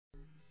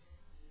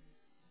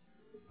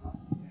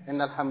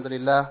إن الحمد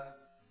لله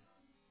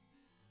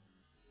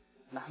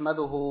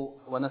نحمده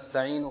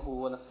ونستعينه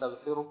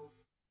ونستغفره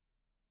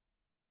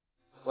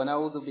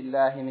ونعوذ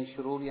بالله من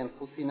شرور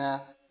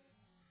أنفسنا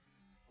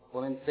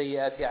ومن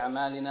سيئات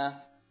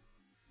أعمالنا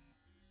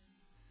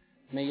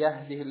من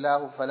يهده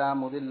الله فلا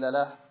مضل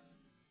له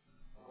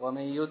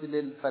ومن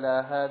يضلل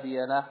فلا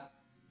هادي له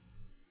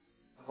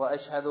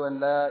وأشهد أن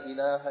لا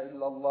إله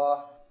إلا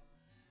الله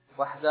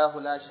وحده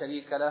لا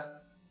شريك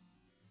له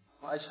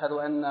وأشهد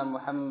أن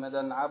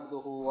محمدا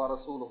عبده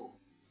ورسوله.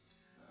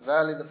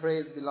 Verily the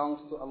praise belongs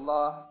to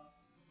Allah.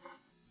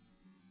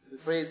 We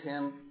praise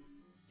Him,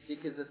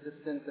 seek His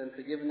assistance and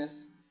forgiveness,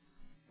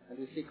 and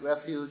we seek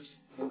refuge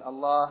in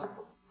Allah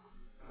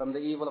from the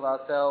evil of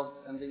ourselves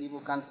and the evil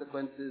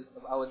consequences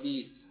of our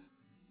deeds.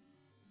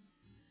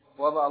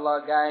 Whoever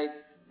Allah guides,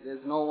 there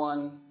is no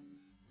one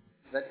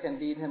that can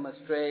lead him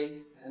astray,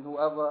 and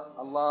whoever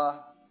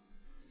Allah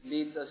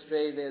leads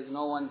astray, there is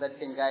no one that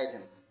can guide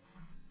him.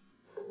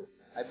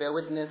 I bear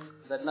witness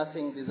that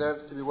nothing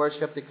deserves to be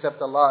worshipped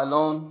except Allah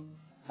alone,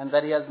 and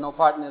that He has no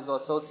partners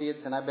or associates,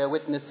 and I bear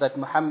witness that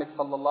Muhammad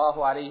sallallahu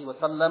alayhi wa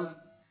sallam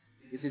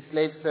is His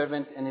slave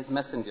servant and His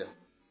messenger.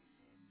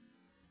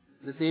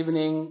 This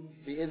evening,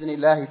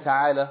 bi-idhnillahi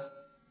ta'ala,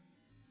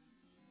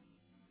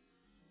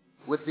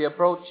 with the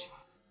approach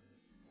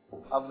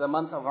of the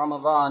month of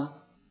Ramadan,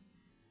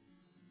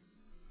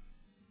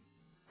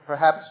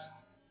 perhaps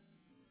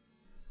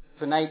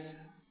tonight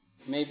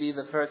may be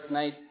the first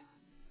night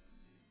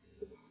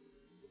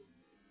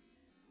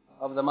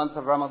of the month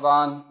of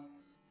Ramadan,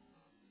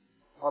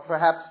 or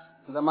perhaps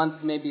the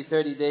month may be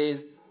 30 days.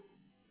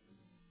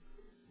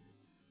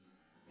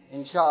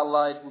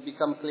 Inshallah, it will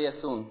become clear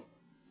soon.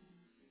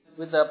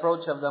 With the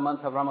approach of the month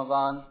of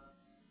Ramadan,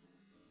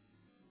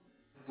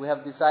 we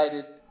have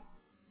decided,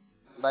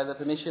 by the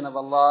permission of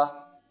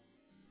Allah,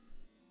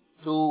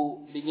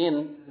 to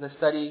begin the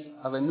study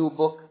of a new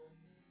book,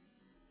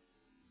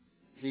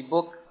 the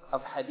book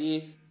of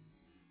Hadith,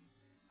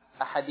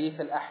 Ahadith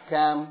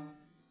al-Ahkam,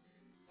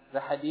 the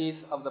Hadith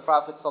of the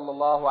Prophet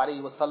sallallahu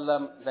alaihi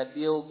wasallam that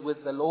deals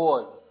with the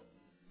laws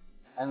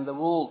and the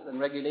rules and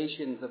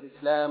regulations of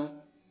Islam,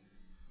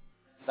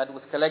 that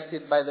was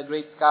collected by the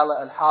great scholar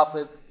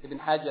Al-Hafiz Ibn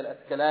Hajar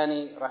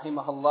Al-Asqalani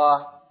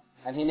rahimahullah,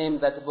 and he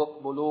named that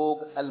book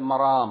Bulugh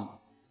al-Maram.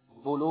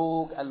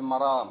 Bulugh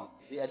al-Maram,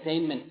 the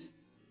attainment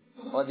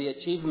or the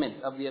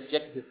achievement of the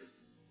objective.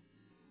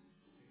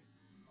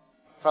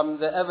 From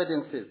the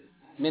evidences,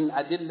 min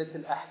adillat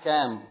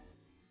al-ahkam,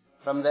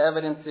 from the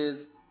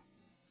evidences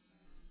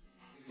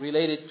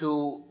related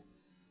to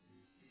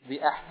the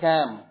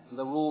ahkam,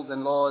 the rules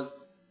and laws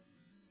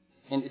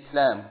in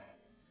Islam.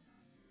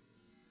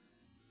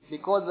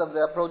 Because of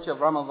the approach of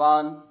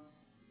Ramadan,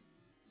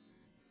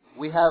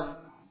 we have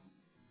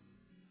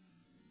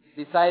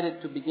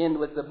decided to begin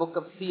with the book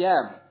of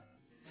Siyam,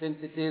 since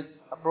it is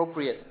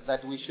appropriate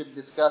that we should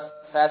discuss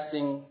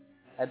fasting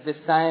at this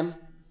time.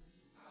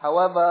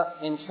 However,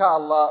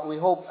 inshallah, we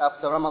hope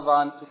after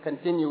Ramadan to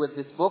continue with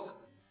this book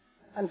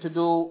and to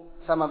do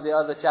some of the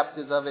other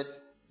chapters of it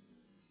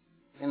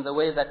in the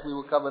way that we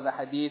will cover the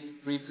hadith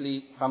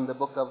briefly from the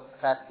book of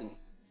fasting.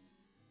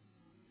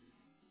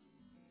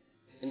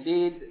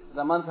 Indeed,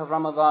 the month of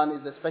Ramadan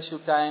is a special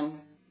time,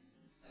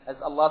 as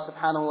Allah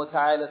subhanahu wa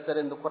ta'ala said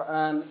in the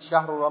Quran,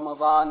 شهر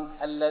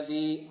رمضان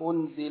الذي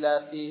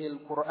أنزل فيه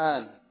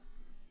القرآن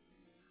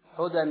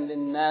هدى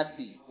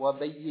للناس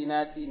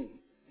وبينات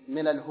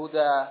من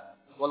الهدى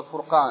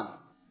والفرقان.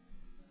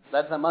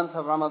 That the month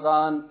of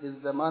Ramadan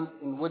is the month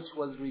in which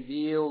was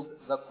revealed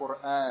the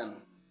Quran.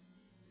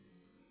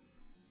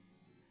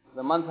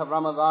 The month of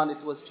Ramadan,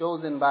 it was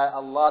chosen by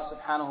Allah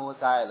subhanahu wa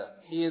ta'ala.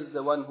 He is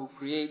the one who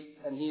creates,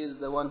 and He is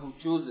the one who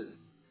chooses.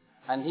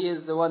 And He is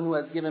the one who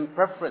has given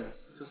preference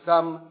to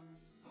some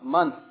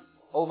months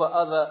over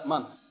other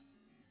months,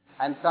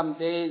 and some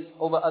days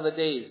over other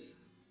days,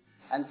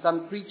 and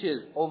some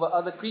creatures over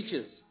other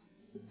creatures,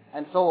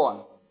 and so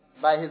on,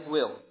 by His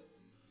will.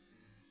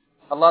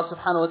 Allah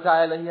subhanahu wa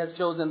ta'ala, He has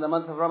chosen the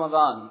month of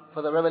Ramadan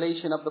for the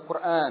revelation of the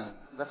Quran,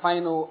 the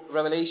final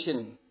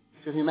revelation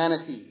to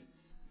humanity.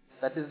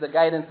 That is the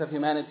guidance of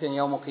humanity in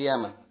Yawm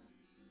al-Qiyamah.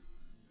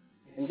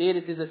 Indeed,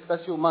 it is a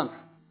special month.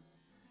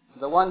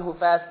 The one who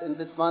fasts in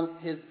this month,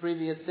 his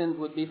previous sins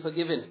would be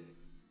forgiven.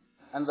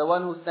 And the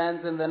one who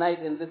stands in the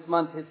night in this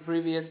month, his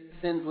previous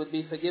sins would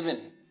be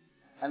forgiven.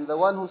 And the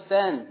one who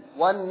stands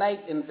one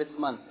night in this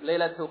month,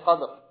 Laylatul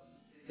Qadr,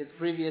 his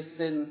previous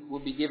sins will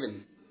be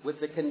given, with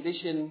the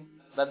condition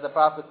that the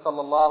Prophet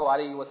sallallahu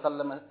alaihi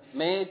wasallam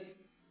made,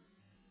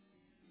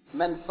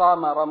 Man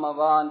sama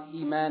Ramadan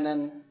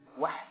imanan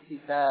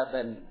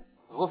واحتسابا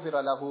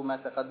غفر له ما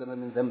تقدم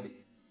من ذنبه.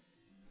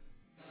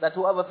 That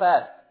whoever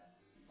fasts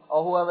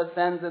or whoever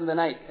stands in the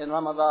night in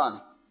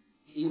Ramadan,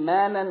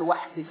 imanan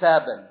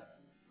wahtisaban,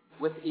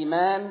 with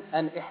iman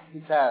and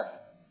ihtisab.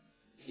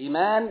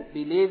 Iman,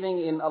 believing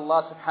in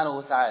Allah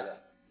subhanahu wa ta'ala.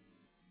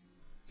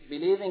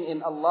 Believing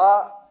in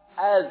Allah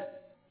as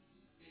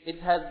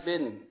it has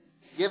been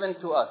given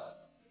to us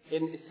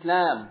in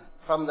Islam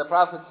from the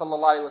Prophet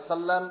sallallahu alaihi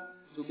wasallam,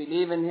 to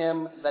believe in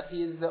Him that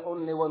He is the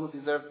only one who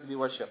deserves to be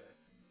worshipped,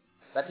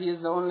 that He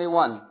is the only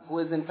one who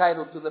is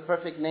entitled to the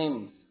perfect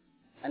names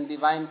and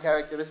divine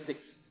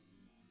characteristics,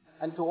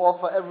 and to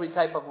offer every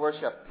type of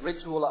worship,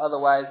 ritual or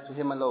otherwise, to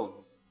Him alone.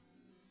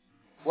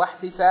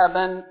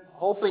 وَاحْتِسَابًا,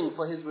 hoping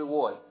for His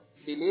reward,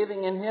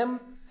 believing in Him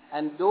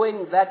and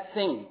doing that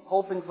thing,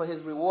 hoping for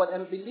His reward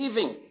and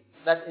believing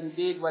that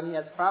indeed when He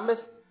has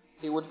promised,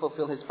 He would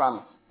fulfill His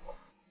promise.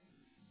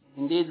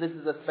 Indeed, this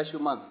is a special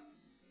month,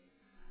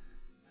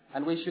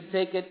 and we should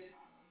take it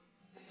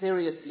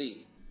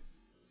seriously.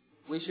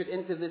 We should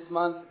enter this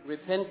month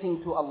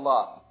repenting to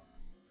Allah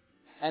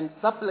and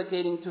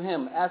supplicating to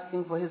Him,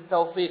 asking for His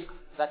tawfiq,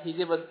 that He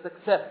give us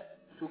success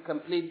to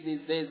complete these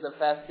days of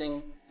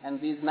fasting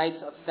and these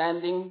nights of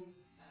standing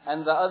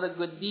and the other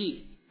good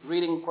deeds,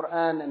 reading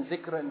Quran and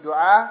dhikr and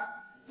dua,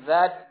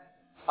 that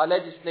are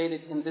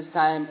legislated in this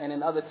time and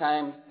in other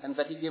times, and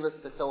that He give us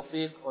the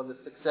tawfiq or the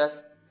success,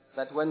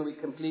 that when we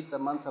complete the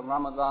month of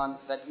Ramadan,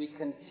 that we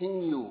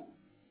continue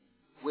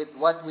with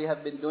what we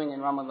have been doing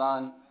in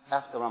Ramadan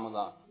after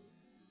Ramadan.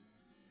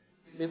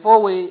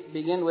 Before we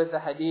begin with the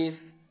hadith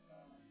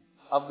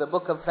of the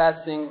book of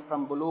fasting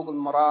from Bulugh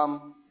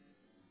al-Maram,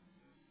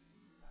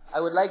 I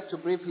would like to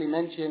briefly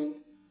mention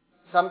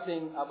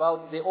something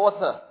about the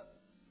author,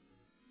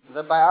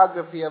 the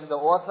biography of the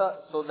author,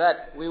 so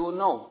that we will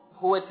know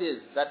who it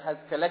is that has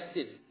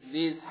collected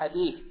these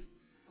hadith,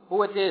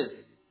 who it is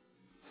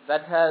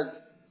that has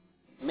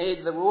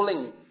made the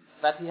ruling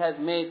that he has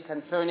made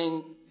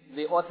concerning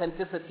the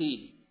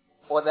authenticity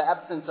or the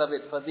absence of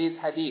it for these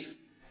hadith,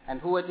 and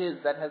who it is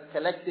that has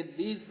collected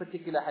these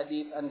particular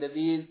hadith under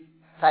these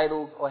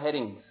titles or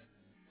headings,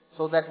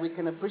 so that we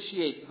can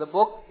appreciate the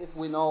book if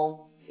we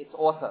know its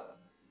author.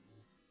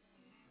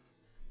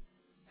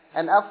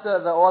 And after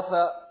the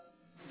author,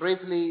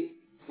 briefly,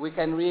 we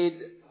can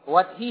read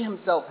what he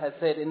himself has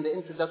said in the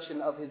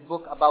introduction of his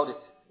book about it.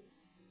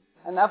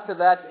 And after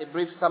that, a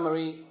brief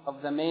summary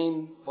of the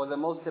main or the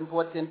most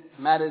important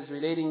matters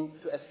relating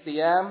to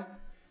as-siyam,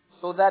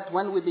 so that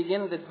when we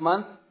begin this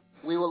month,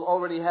 we will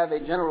already have a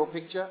general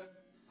picture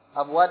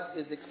of what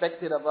is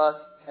expected of us.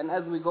 And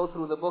as we go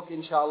through the book,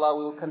 inshallah,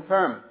 we will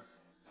confirm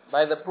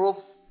by the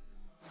proofs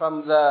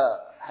from the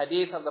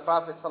hadith of the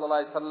Prophet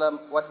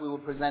ﷺ what we will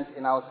present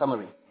in our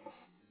summary.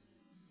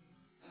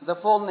 The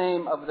full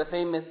name of the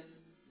famous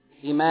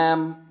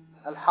Imam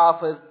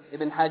Al-Hafiz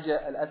Ibn Hajar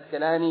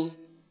Al-Asqalani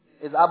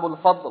is Abu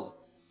Al-Fadl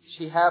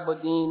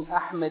Shihabuddin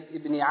Ahmed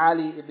ibn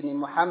Ali ibn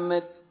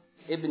Muhammad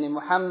ibn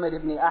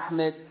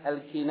Ahmed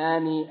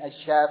Al-Kinani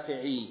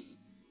Al-Shafi'i.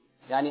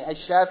 Yani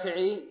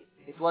Al-Shafi'i,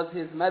 it was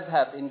his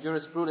madhab in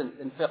jurisprudence,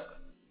 in fiqh.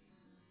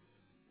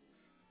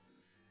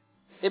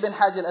 Ibn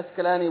Hajar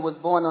Al-Asqalani was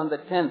born on the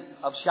 10th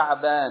of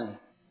Sha'ban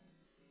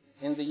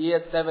in the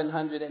year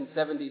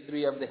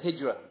 773 of the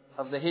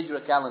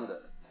Hijrah calendar.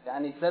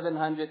 Yani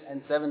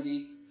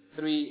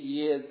 773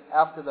 years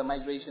after the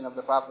migration of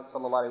the Prophet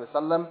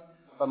ﷺ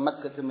from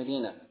Mecca to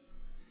Medina.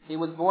 He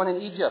was born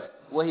in Egypt,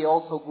 where he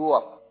also grew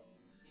up.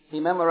 He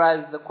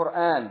memorized the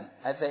Quran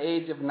at the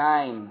age of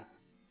 9.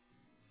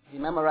 He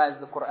memorized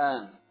the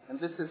Quran. And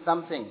this is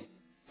something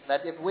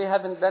that if we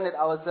haven't done it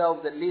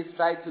ourselves, at least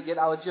try to get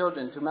our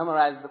children to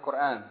memorize the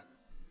Quran.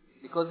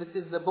 Because it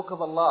is the book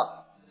of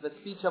Allah, the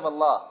speech of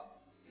Allah.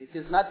 It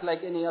is not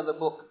like any other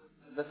book.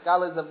 The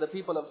scholars of the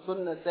people of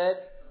Sunnah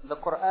said, the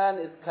Quran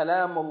is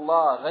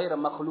kalamullah, ghayra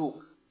makhluq.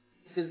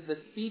 It is the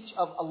speech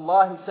of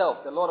Allah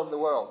Himself, the Lord of the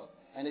world,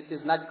 and it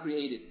is not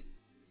created.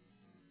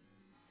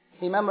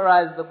 He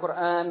memorized the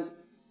Quran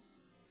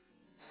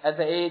at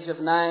the age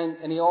of 9,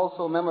 and he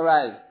also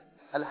memorized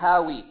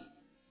Al-Hawi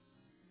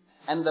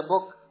and the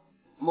book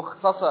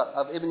Mukhtasar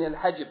of Ibn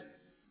al-Hajib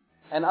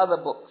and other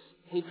books.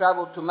 He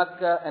traveled to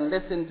Mecca and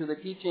listened to the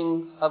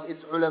teachings of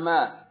its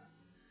ulama.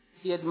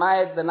 He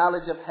admired the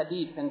knowledge of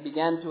hadith and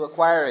began to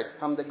acquire it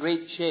from the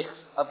great sheikhs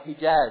of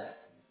Hijaz,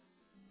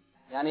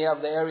 yani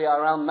of the area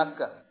around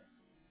Mecca.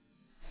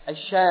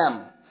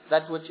 Ash-Sham,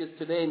 that which is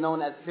today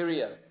known as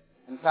Syria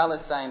and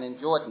Palestine and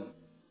Jordan.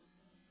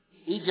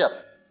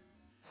 Egypt.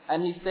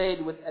 And he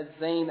stayed with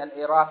Az-Zayn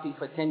al-Iraqi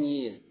for 10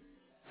 years.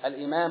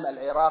 Al-Imam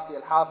al-Iraqi,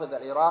 Al-Hafiz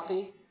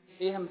al-Iraqi,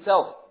 he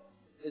himself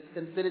is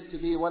considered to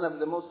be one of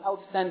the most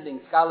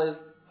outstanding scholars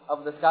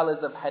of the scholars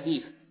of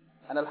hadith.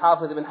 And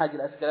Al-Hafiz ibn Hajar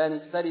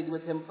Al-Asqalani studied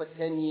with him for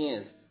 10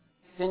 years.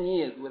 10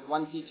 years with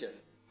one teacher.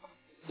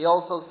 He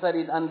also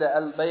studied under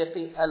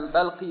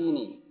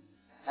Al-Balqini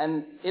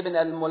and Ibn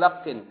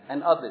al-Mulaqqin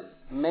and others.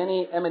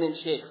 Many eminent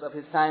sheikhs of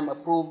his time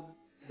approved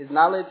his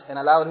knowledge and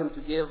allowed him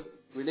to give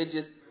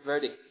religious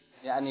verdicts,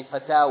 yani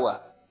fatawa,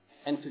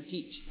 and to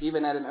teach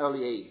even at an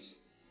early age.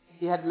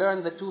 He had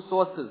learned the two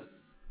sources,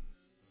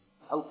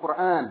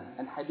 Al-Quran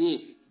and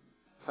Hadith,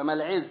 from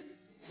Al-Izz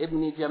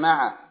ibn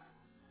Jama'ah,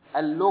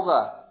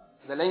 Al-Lugha,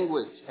 the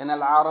language, and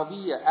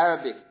Al-Arabiya,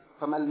 Arabic,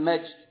 from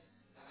Al-Majd,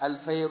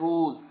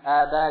 Al-Fayruz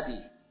Abadi,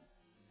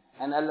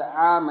 and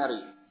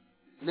Al-Amari,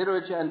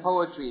 literature and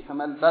poetry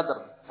from Al-Badr,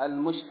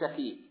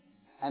 Al-Mushtaqi,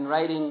 and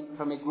writing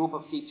from a group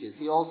of teachers.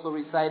 He also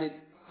recited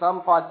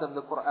some parts of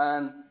the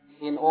Quran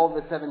in all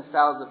the 7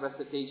 styles of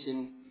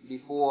recitation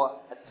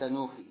before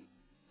At-Tanuhi.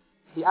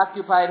 He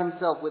occupied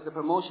himself with the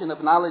promotion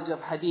of knowledge of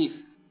hadith,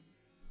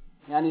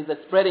 yani the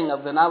spreading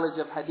of the knowledge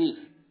of hadith.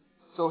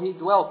 So he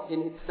dwelt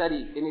in its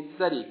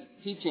study,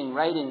 teaching,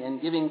 writing,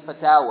 and giving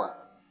fatwa.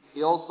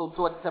 He also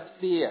taught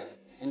tafsir,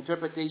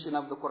 interpretation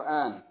of the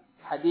Quran,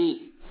 hadith,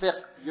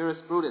 fiqh,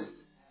 jurisprudence,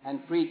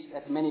 and preached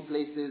at many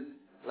places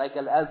like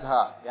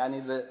Al-Azhar,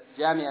 yani the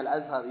Jami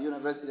Al-Azhar, the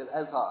University of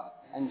Azhar,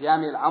 and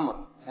Jami Al-Amr,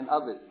 and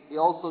others. He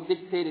also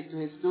dictated to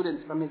his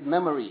students from his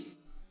memory.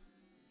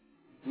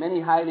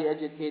 Many highly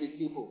educated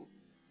people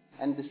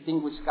and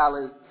distinguished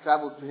scholars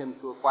traveled to him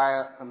to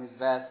acquire from his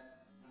vast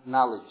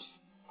knowledge.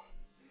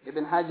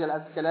 Ibn Hajar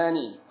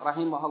al-Asqalani,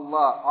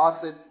 rahimahullah,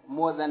 authored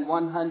more than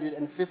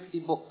 150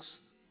 books.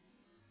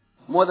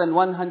 More than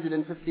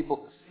 150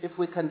 books. If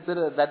we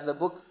consider that the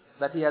books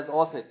that he has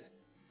authored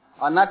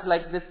are not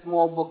like this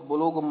small book,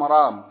 Bulugh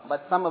al-Maram,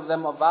 but some of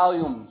them are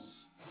volumes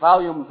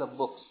of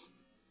books.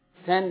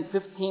 10,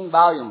 15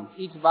 volumes,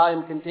 each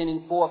volume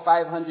containing 400 or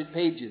 500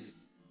 pages.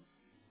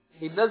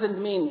 It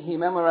doesn't mean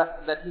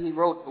that he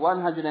wrote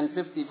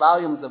 150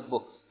 volumes of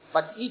books,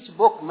 but each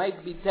book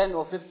might be 10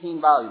 or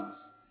 15 volumes.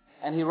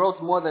 And he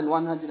wrote more than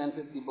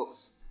 150 books.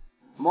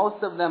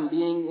 Most of them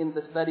being in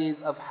the studies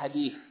of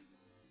hadith,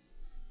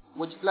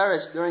 which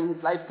flourished during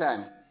his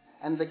lifetime.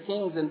 And the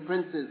kings and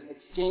princes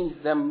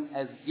exchanged them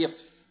as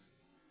gifts.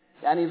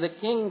 Yani the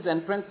kings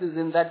and princes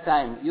in that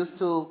time used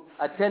to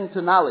attend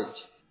to knowledge.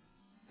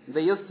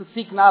 They used to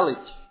seek knowledge.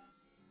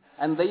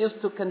 And they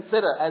used to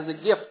consider as a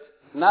gift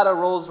not a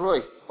Rolls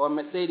Royce or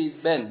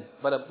Mercedes-Benz,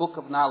 but a book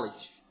of knowledge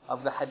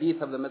of the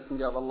hadith of the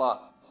Messenger of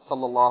Allah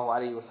sallallahu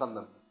alaihi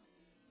wasallam.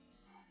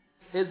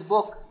 His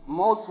book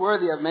most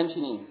worthy of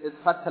mentioning is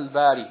Fath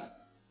al-Bari,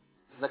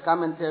 the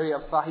commentary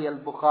of Sahih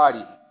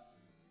al-Bukhari.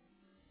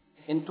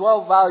 In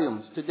 12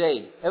 volumes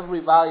today,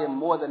 every volume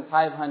more than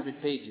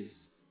 500 pages.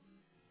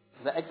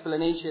 The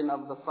explanation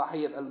of the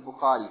Sahih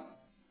al-Bukhari,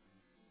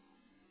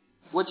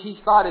 which he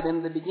started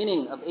in the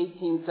beginning of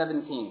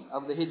 1817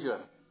 of the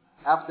Hijrah,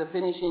 after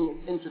finishing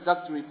its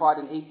introductory part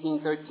in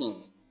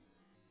 1813.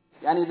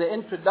 Yani the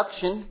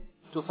introduction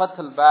to Fath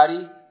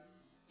al-Bari,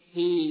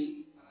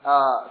 he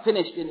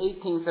finished in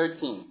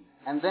 1813,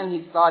 and then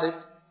he started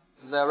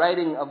the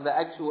writing of the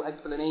actual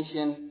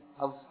explanation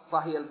of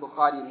Sahih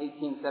al-Bukhari in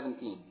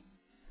 1817.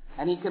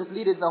 And he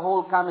completed the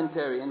whole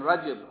commentary in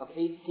Rajab of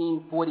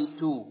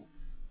 1842.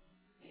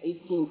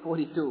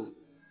 1842.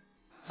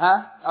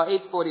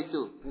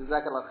 842.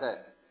 Jazakallah khair.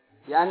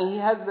 Yani he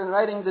has been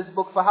writing this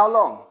book for how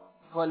long?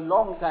 For a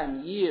long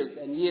time, years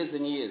and years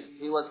and years.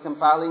 He was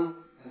compiling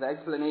the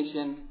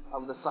explanation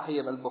of the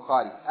Sahih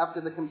al-Bukhari. After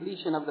the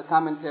completion of the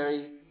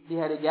commentary, he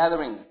had a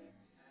gathering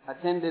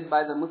attended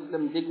by the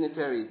Muslim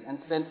dignitaries and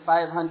spent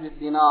 500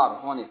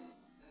 dinar on it.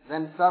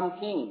 Then some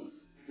king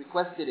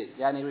requested it,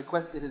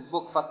 requested his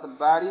book Fath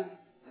al-Bari,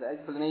 the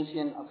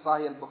explanation of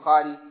Sahih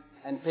al-Bukhari,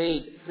 and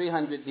paid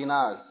 300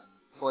 dinars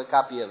for a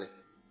copy of it.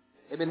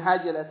 Ibn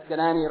Hajar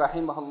al-Asqalani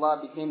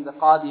rahimahullah became the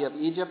Qadi of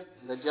Egypt,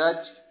 the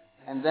judge,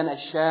 and then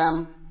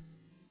Ash-Sham,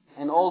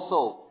 and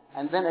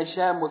then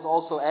Ash-Sham was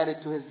also added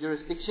to his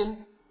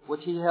jurisdiction,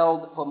 which he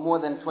held for more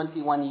than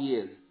 21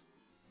 years.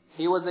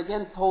 He was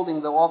against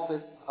holding the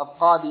office of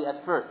Qadi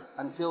at first,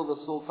 until the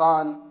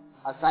Sultan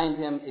assigned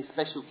him a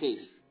special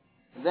case.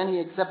 Then he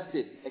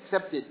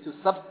accepted to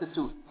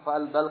substitute for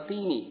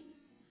Al-Balqini,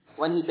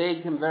 when he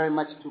begged him very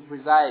much to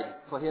preside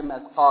for him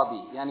as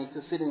Qadi,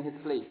 to sit in his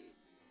place.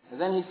 And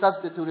then he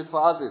substituted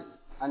for others,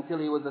 until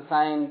he was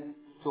assigned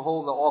to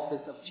hold the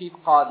office of Chief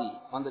Qadi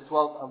on the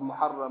 12th of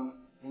Muharram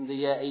in the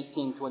year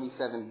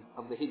 1827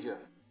 of the Hijrah.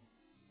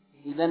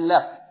 He then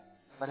left,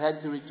 but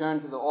had to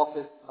return to the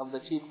office of the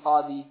Chief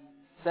Qadi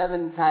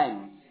 7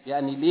 times,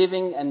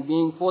 leaving and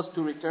being forced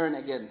to return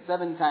again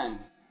 7 times,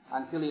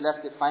 until he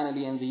left it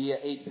finally in the year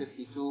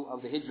 852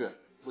 of the Hijrah,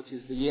 which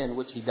is the year in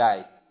which he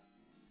died.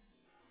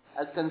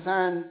 As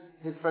concerns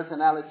his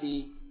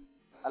personality,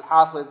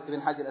 Al-Hafiz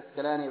Ibn Hajar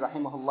al-Asqalani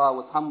rahimahullah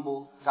was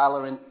humble,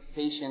 tolerant,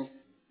 patient,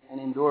 and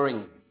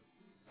enduring.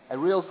 A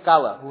real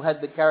scholar who had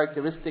the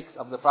characteristics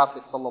of the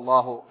Prophet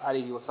sallallahu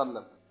alaihi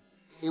wasallam.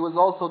 He was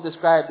also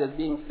described as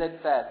being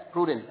steadfast,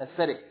 prudent,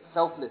 ascetic,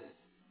 selfless,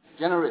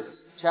 generous,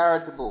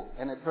 charitable,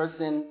 and a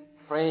person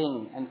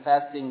praying and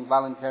fasting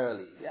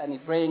voluntarily.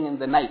 Praying in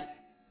the night.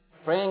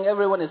 Praying,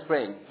 everyone is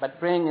praying, but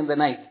praying in the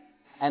night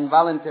and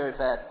voluntary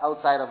fast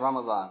outside of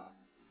Ramadan.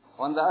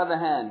 On the other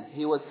hand,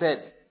 he was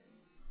said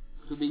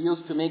to be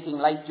used to making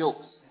light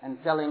jokes and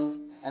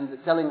the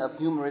telling of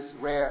humorous,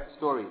 rare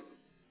stories.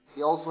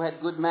 He also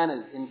had good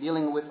manners in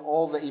dealing with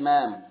all the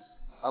imams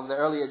of the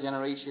earlier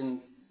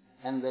generations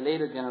and the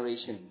later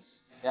generations.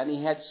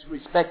 He had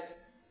respect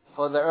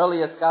for the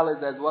earlier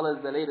scholars as well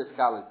as the later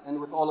scholars, and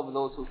with all of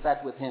those who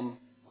sat with him,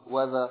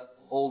 whether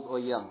old or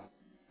young.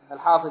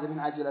 Al-Hafiz Ibn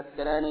Hajar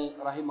al-Asqalani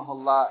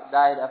rahimahullah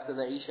died after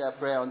the Isha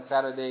prayer on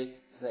Saturday,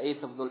 the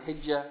 8th of Dhul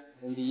Hijjah,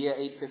 in the year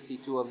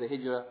 852 of the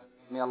Hijrah.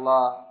 May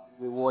Allah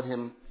reward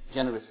him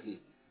generously.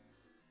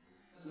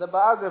 The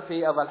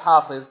biography of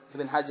Al-Hafiz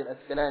Ibn Hajar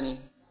al-Asqalani,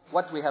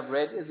 what we have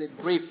read is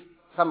a brief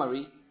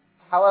summary.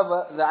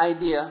 However, the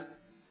idea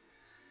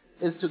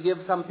is to give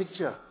some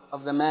picture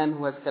of the man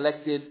who has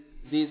collected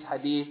these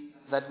hadith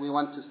that we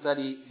want to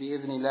study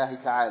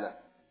bi'idhnillahi ta'ala.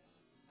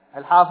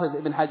 Al-Hafiz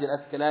Ibn Hajar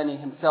Asqalani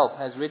himself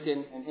has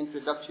written an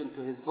introduction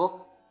to his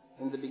book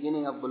in the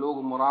beginning of Bulugh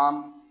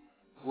al-Maram,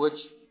 which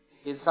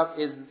is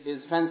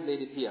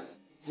translated here.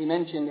 He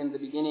mentioned in the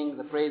beginning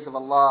the praise of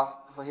Allah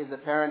for His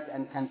apparent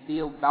and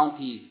concealed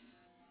bounties.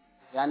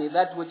 Yani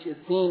that which is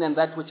seen and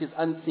that which is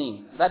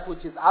unseen. That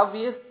which is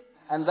obvious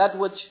and that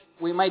which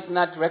we might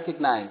not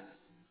recognize.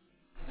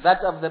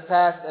 That of the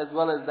past as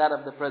well as that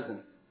of the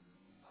present.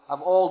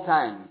 Of all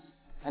times.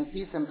 And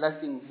peace and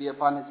blessings be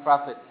upon His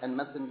Prophet and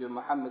Messenger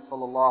Muhammad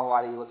sallallahu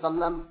alayhi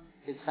wasallam,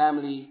 his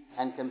family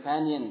and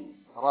companions,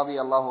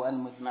 radiyallahu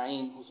anhum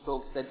ajma'een, who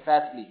spoke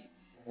steadfastly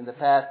in the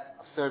path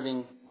of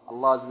serving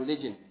Allah's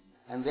religion.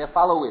 And their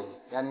followers,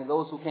 yani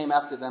those who came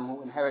after them,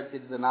 who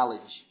inherited the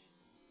knowledge.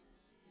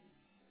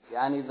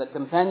 Yani the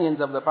companions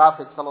of the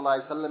Prophet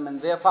sallallahu alaihi wasallam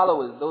and their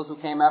followers, those who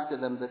came after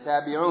them, the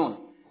tabi'un,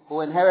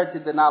 who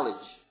inherited the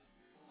knowledge.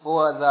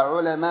 For the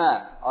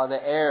ulama are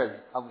the heirs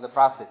of the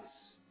Prophets.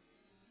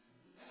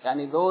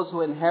 Yani those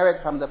who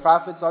inherit from the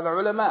Prophets are the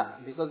ulama,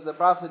 because the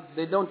Prophets,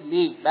 they don't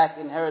leave back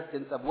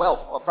inheritance of wealth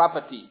or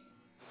property,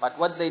 but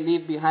what they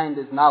leave behind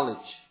is knowledge.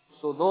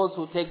 So those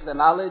who take the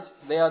knowledge,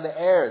 they are the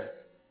heirs.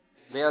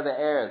 They are the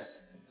heirs,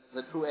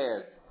 the true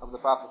heirs of the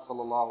Prophet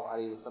sallallahu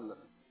alaihi wasallam.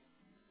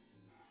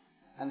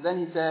 And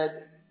then he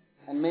said,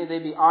 and may they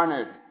be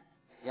honored.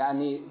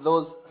 Yani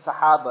those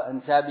Sahaba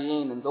and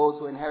Tabi'een and those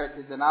who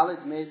inherited the knowledge,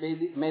 may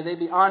they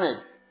be honored.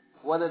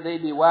 Whether they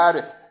be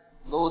warith,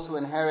 those who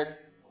inherit,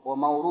 or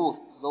mawruth,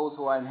 those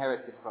who are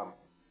inherited from.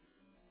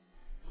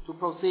 To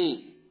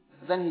proceed,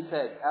 then he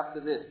said, after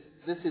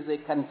this is a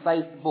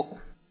concise book.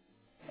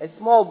 A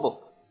small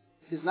book.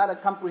 It is not a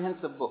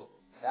comprehensive book.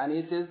 And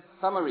it is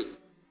summary.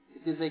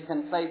 It is a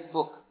concise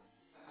book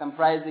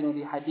comprising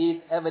the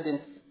hadith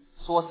evidence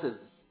sources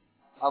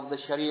of the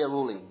Sharia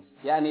rulings.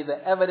 Yani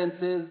the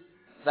evidences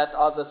that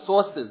are the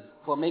sources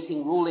for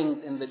making rulings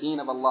in the deen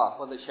of Allah,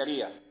 for the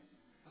Sharia,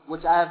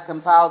 which I have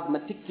compiled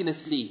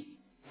meticulously.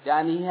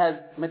 Yani he has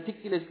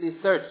meticulously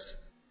searched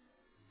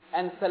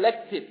and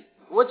selected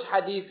which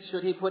hadith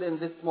should he put in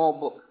this small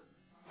book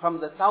from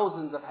the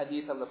thousands of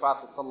hadith of the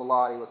Prophet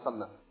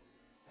ﷺ.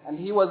 And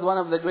he was one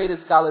of the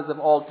greatest scholars of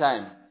all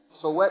time.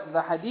 So what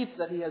the hadith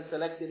that he has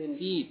selected,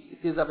 indeed,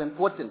 it is of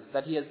importance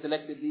that he has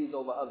selected these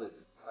over others.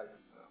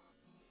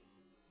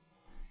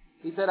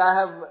 He said, I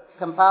have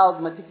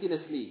compiled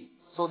meticulously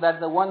so that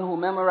the one who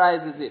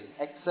memorizes it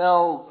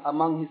excels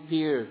among his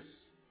peers.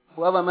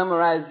 Whoever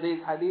memorized these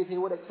hadith, he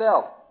would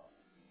excel.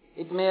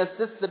 It may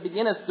assist the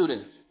beginner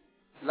student,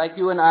 like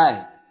you and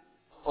I,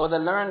 or the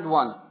learned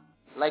one,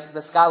 like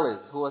the scholars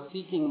who are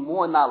seeking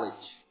more knowledge.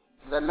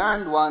 The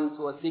learned ones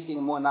who are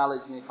seeking more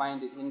knowledge may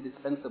find it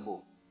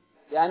indispensable.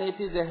 And it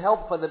is a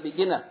help for the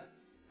beginner.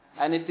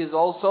 And it is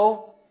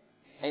also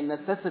a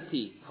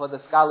necessity for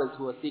the scholars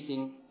who are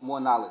seeking more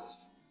knowledge.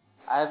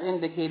 I have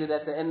indicated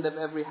at the end of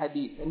every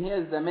hadith. And here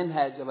is the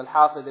minhaj of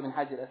Al-Hafiz Ibn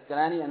Hajar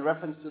Asqalani in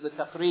reference to the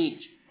takhrij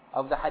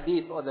of the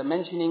hadith, or the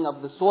mentioning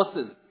of the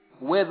sources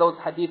where those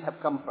hadith have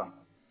come from.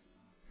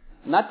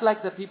 Not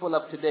like the people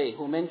of today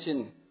who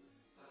mention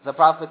the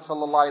Prophet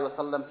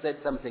ﷺ said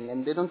something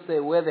and they don't say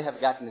where they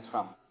have gotten it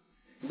from.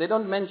 They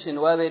don't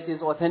mention whether it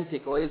is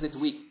authentic or is it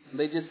weak.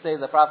 They just say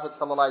the Prophet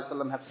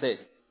ﷺ have said.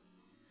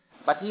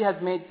 But he has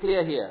made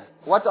clear here,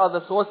 what are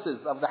the sources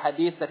of the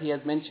hadith that he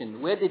has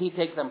mentioned? Where did he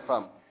take them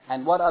from?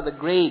 And what are the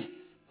grades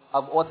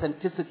of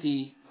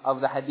authenticity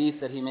of the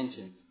hadith that he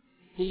mentioned?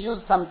 He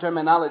used some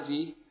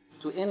terminology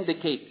to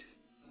indicate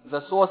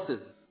the sources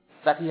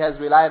that he has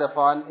relied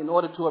upon in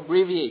order to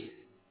abbreviate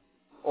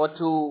or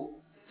to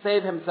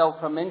save himself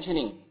from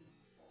mentioning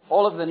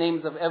all of the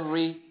names of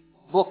every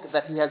book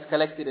that he has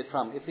collected it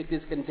from, if it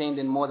is contained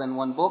in more than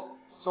one book.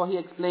 So he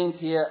explains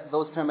here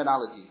those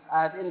terminologies.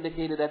 I have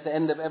indicated at the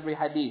end of every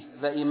hadith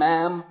the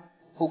Imam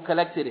who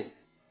collected it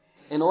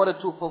in order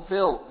to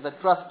fulfill the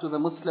trust to the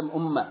Muslim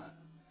Ummah.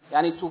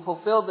 Yani to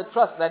fulfill the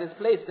trust that is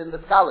placed in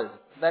the scholars,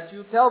 that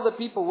you tell the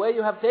people where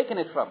you have taken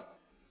it from.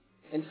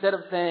 Instead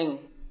of saying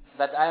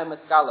that I am a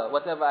scholar,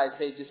 whatever I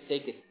say, just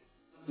take it.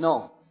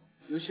 No.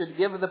 You should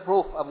give the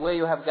proof of where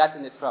you have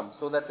gotten it from,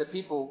 so that the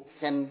people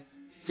can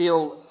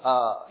feel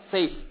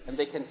safe and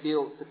they can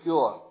feel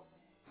secure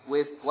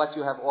with what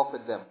you have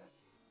offered them.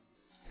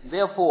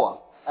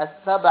 Therefore,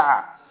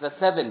 as-sab'a, the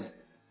seven,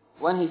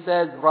 when he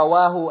says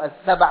rawahu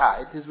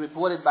as-sab'a, it is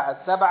reported by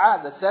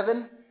as-sab'a, the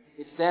seven,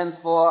 it stands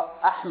for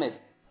Ahmed,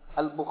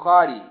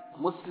 Al-Bukhari,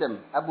 Muslim,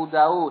 Abu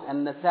Dawood,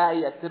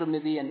 An-Nasa'i,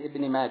 At-Tirmidhi, and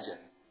Ibn Majah.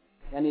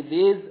 And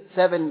these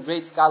seven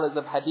great scholars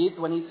of hadith,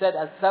 when he said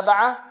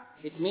as-sab'a,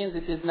 it means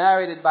it is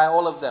narrated by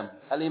all of them.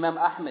 Al-Imam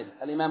Ahmed,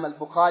 Al-Imam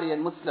Al-Bukhari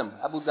and Muslim,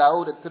 Abu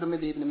Dawood,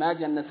 At-Tirmidhi, Ibn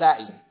Majah, and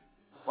Nasa'i.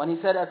 When he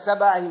said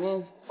as-sab'a, he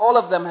means all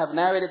of them have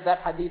narrated that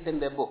hadith in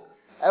their book.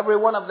 Every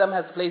one of them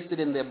has placed it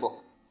in their book.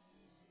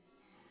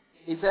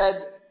 He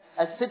said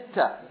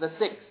as-sitta, the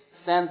six,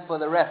 stands for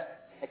the rest,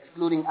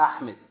 excluding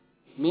Ahmed.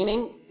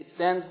 Meaning, it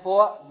stands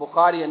for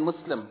Bukhari and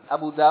Muslim,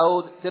 Abu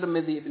Dawood,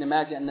 Tirmidhi, Ibn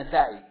Majah, and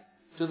Nasa'i.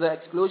 to the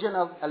exclusion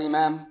of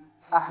Al-Imam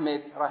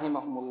Ahmed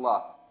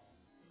rahimahumullah.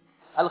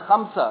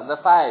 Al-Khamsa, the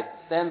 5,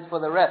 stands for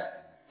the rest,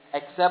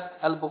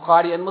 except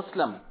Al-Bukhari and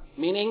Muslim,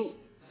 meaning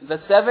the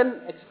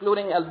 7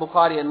 excluding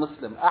Al-Bukhari and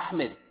Muslim,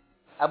 Ahmed,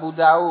 Abu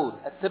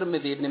Dawood,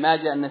 At-Tirmidhi, Ibn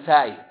Majah, and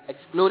Nasa'i,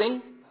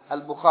 excluding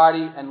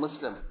Al-Bukhari and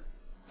Muslim.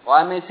 Or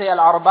I may say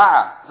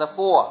Al-Arba'a, the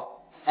 4,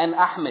 and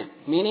Ahmed,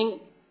 meaning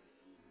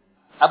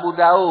Abu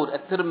Dawood,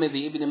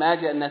 At-Tirmidhi, Ibn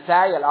Majah, and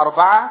Nasa'i,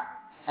 Al-Arba'a,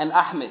 and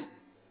Ahmed.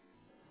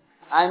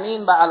 I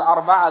mean by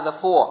Al-Arba'a, the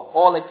 4,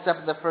 all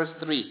except the first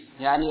 3.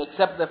 Yani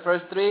except the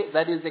first 3,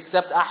 that is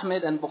except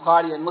Ahmed and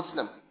Bukhari and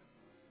Muslim.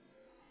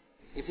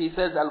 If he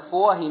says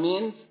Al-4, he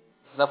means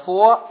the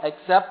 4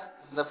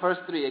 except the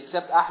first 3,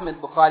 except Ahmed,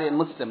 Bukhari and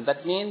Muslim.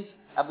 That means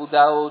Abu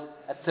Dawood,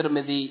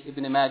 At-Tirmidhi,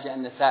 Ibn Majah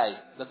and Nasa'i.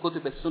 The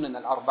Kutub al-Sunan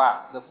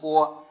al-Arba'a, the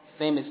 4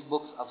 famous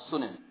books of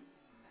Sunan.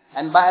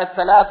 And by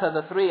Al-Thalatha,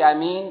 the 3, I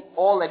mean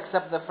all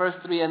except the first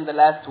 3 and the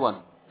last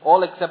one.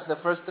 All except the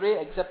first 3,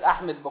 except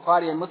Ahmed,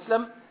 Bukhari and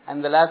Muslim,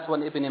 and the last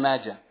one Ibn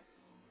Majah.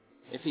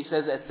 If he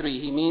says at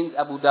 3, he means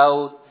Abu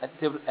Dawood,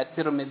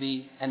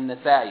 At-Tirmidhi and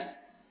Nasa'i.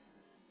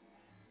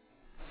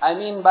 I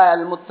mean by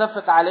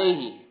Al-Muttafiq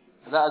alayhi,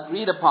 the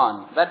agreed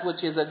upon, that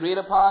which is agreed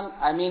upon,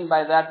 I mean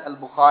by that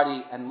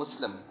Al-Bukhari and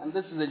Muslim. And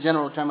this is a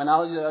general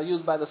terminology that are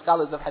used by the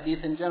scholars of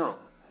hadith in general.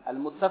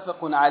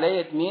 Al-Muttafiqun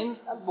alayhi, it means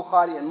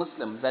Al-Bukhari and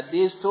Muslim, that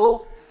these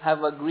two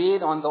have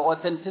agreed on the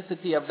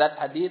authenticity of that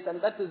hadith,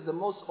 and that is the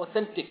most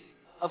authentic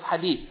of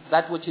hadith,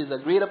 that which is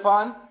agreed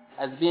upon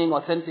as being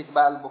authentic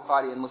by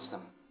Al-Bukhari and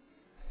Muslim.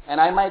 And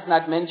I might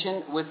not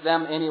mention with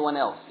them anyone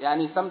else.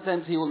 Yani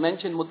sometimes he will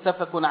mention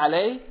Muttafaqun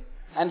alayh,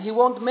 and he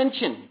won't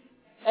mention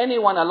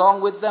anyone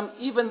along with them,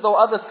 even though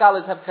other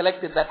scholars have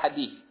collected that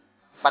hadith.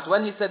 But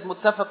when he said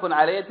Muttafaqun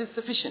alayh, it is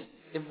sufficient.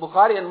 If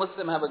Bukhari and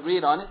Muslim have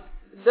agreed on it,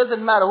 it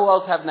doesn't matter who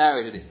else have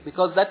narrated it,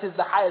 because that is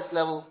the highest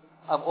level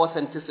of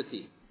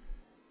authenticity.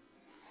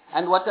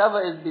 And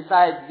whatever is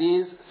besides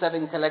these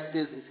 7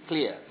 collectives is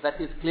clear.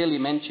 That is clearly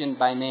mentioned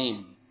by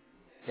name.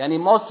 Yani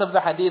most of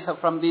the hadith are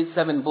from these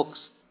 7 books.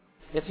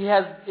 If he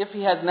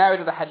has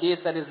narrated a hadith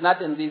that is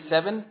not in these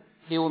 7,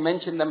 he will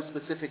mention them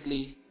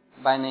specifically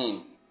by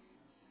name.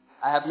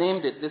 I have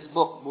named it, this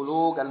book,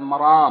 Bulugh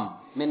al-Maram,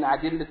 Min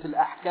Adillat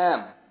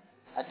al-Ahkam,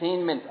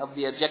 attainment of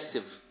the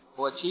objective,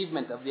 or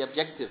achievement of the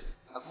objective,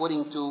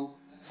 according to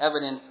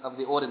evidence of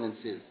the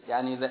ordinances.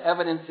 Yani the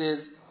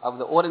evidences of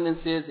the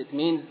ordinances, it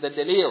means the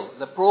dalil,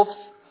 the proofs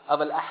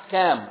of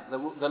al-ahkam,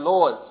 the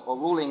laws or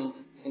rulings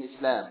in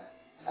Islam.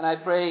 And I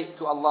pray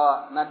to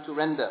Allah not to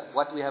render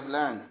what we have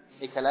learned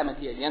a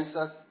calamity against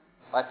us,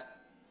 but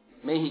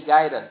may He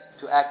guide us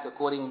to act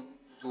according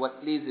to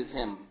what pleases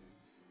Him,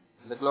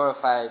 the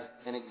glorified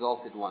and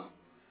exalted one.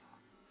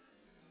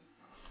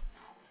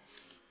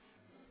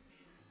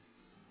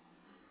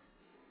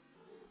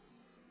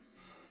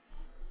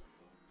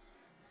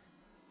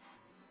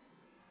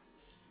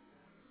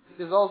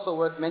 It is also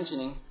worth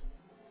mentioning,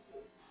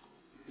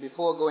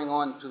 before going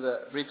on to the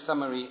brief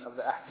summary of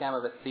the ahkam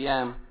of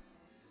al-siyam,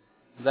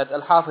 that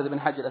Al-Hafiz ibn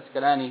Hajar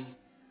al-Asqalani,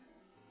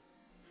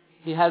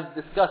 he has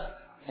discussed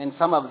in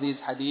some of these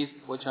hadith,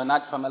 which are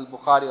not from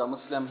Al-Bukhari or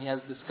Muslim, he has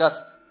discussed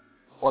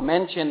or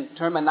mentioned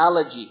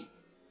terminology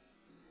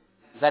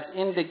that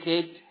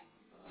indicate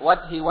how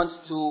he wants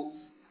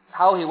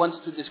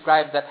to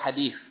describe that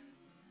hadith.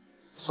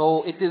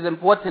 So it is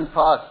important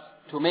for us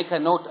to make a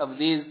note of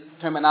these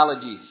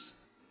terminologies.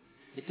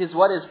 It is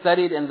what is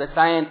studied in the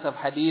science of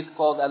hadith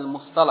called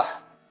al-mustalah.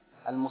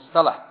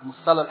 Mustalah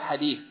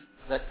al-hadith,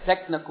 the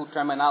technical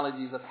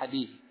terminologies of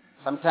hadith.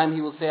 Sometimes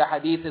he will say a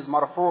hadith is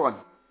marfu'un,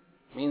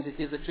 means it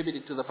is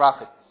attributed to the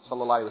Prophet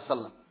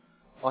ﷺ.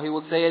 Or he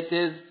will say it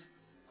is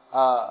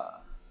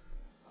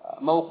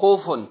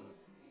mawqufun,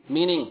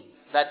 meaning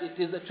that it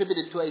is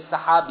attributed to a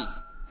sahabi,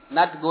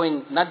 not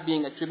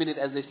being attributed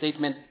as a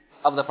statement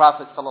of the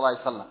Prophet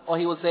ﷺ. Or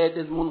he will say it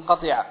is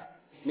munqati'a,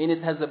 meaning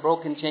it has a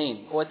broken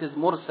chain, or it is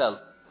mursal,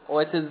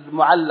 or it is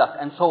mu'allaq,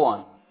 and so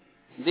on.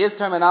 These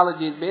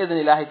terminologies,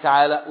 bi'idhnillahi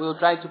ta'ala, we will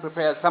try to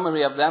prepare a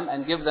summary of them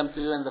and give them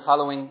to you in the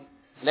following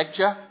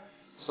lecture,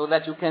 so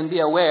that you can be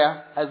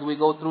aware as we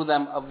go through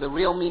them of the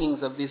real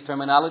meanings of these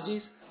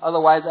terminologies.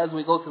 Otherwise, as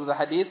we go through the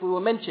hadith, we will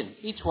mention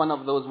each one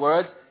of those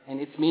words and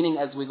its meaning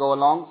as we go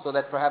along, so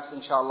that perhaps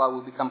inshallah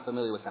we'll become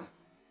familiar with them.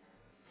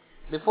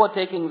 Before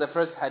taking the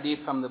first hadith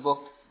from the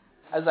book,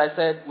 as I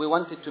said, we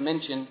wanted to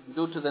mention,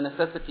 due to the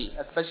necessity,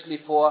 especially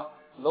for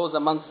those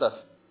amongst us,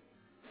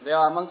 there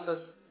are amongst us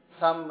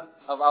some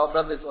of our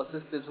brothers or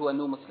sisters who are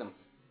new Muslims,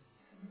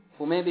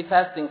 who may be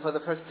fasting for the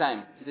first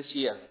time this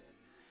year.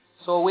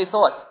 So we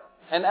thought,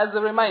 and as a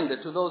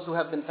reminder to those who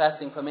have been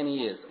fasting for many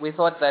years, we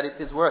thought that it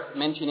is worth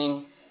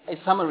mentioning a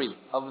summary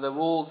of the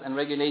rules and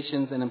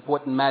regulations and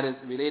important matters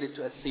related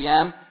to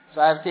as-siyam.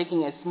 So I have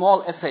taken a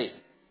small essay,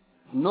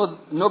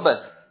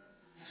 nubat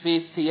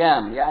fi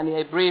siyam,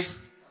 yani a brief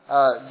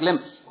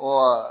glimpse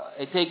or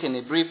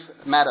a brief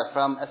matter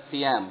from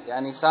as-siyam,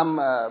 yani some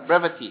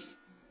brevity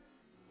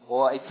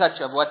or a touch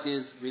of what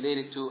is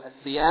related to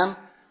as-siyam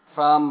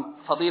from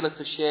Fadilat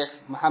al-Shaykh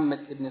Muhammad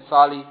ibn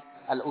Salih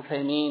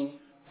al-Uthaymeen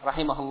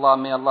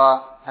rahimahullah, may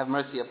Allah have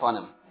mercy upon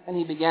him. And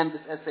he began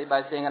this essay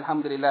by saying,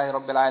 Alhamdulillahi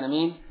Rabbil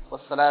Alameen,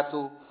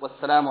 wassalatu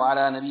wassalamu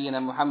ala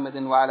nabiyyina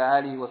Muhammadin wa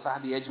ala alihi wa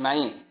sahbihi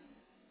ajma'in.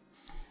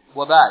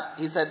 Wa ba'd.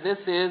 He said this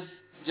is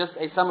just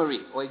a summary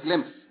or a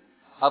glimpse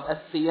of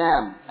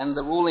as-siyam and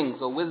the rulings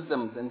or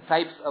wisdoms and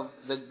types of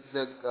the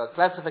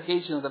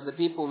classifications of the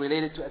people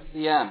related to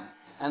as-siyam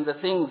and the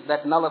things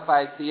that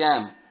nullify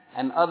siyam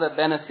and other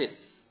benefits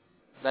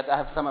that I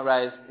have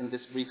summarized in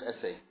this brief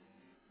essay.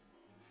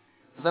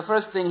 The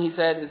first thing he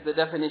said is the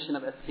definition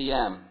of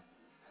as-siyam.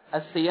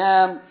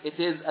 As-siyam, it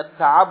is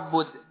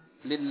at-ta'abbud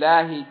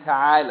lillahi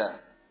ta'ala.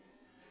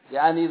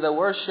 Yani the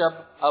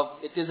worship of,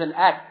 it is an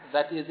act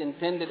that is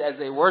intended as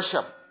a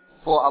worship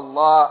for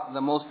Allah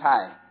the Most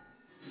High.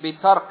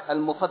 بِتَرْكَ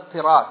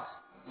الْمُفَطِّرَاتِ,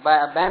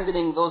 by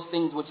abandoning those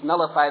things which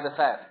nullify the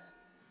fast.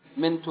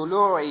 مِن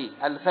طُلُوعِ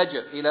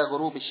الْفَجْرِ إِلَى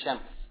غُرُوبِ الشَّمْسِ,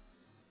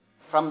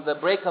 from the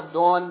break of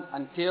dawn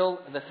until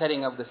the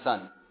setting of the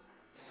sun.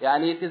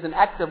 Yani it is an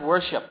act of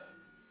worship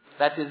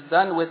that is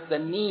done with the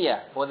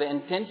niyyah or the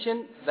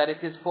intention that it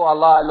is for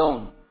Allah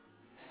alone.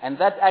 And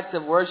that act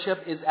of worship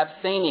is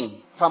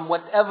abstaining from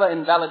whatever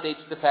invalidates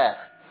the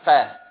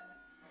fast.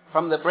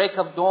 From the break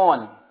of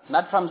dawn,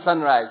 not from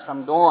sunrise,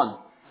 from dawn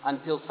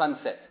until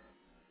sunset.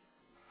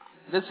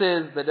 This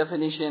is the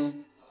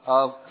definition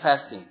of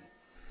fasting.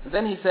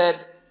 Then he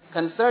said,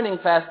 concerning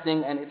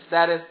fasting and its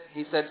status,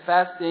 he said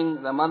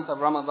fasting, the month of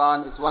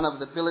Ramadan, is one of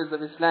the pillars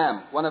of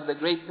Islam, one of the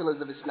great pillars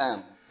of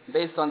Islam,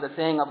 based on the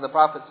saying of the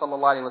Prophet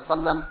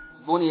ﷺ,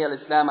 Buniya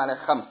al-Islam ala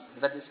khams,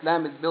 that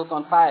Islam is built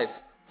on five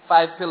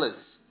pillars.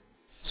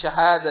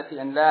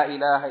 Shahadati an la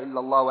ilaha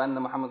illallah wa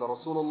anna Muhammad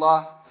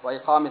Rasulullah, wa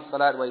iqam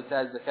as-salat wa ita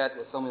az-zakat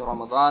wa sawmi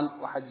Ramadan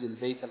wa hajj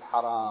al-bayt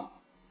al-haram.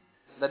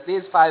 That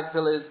these five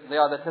pillars, they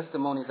are the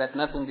testimony that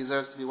nothing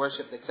deserves to be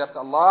worshipped except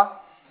Allah,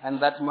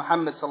 and that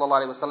Muhammad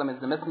ﷺ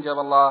is the messenger of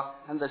Allah,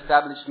 and the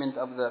establishment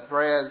of the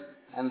prayers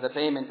and the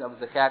payment of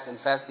zakat and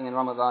fasting in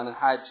Ramadan and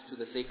hajj to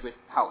the sacred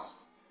house.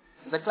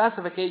 The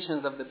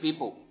classifications of the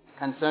people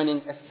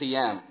concerning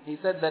as-siyam. He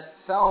said that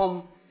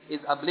Sawm is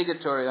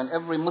obligatory on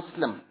every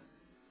Muslim,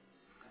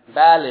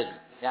 baligh,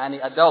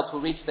 yani adult who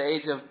reached the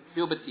age of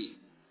puberty,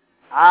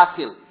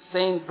 aqil,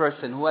 sane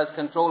person who has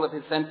control of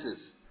his senses,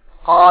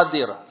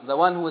 qadir, the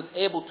one who is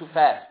able to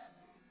fast,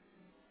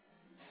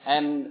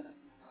 and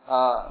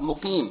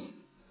muqim,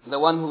 the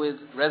one who is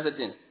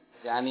resident,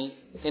 yani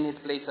in his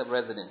place of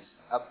residence.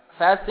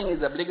 Fasting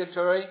is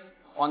obligatory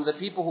on the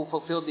people who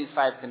fulfill these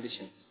five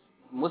conditions.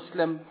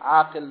 Muslim,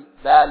 aqil,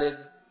 baligh,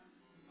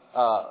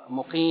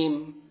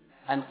 muqim,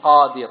 and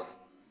qadir.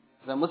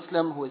 The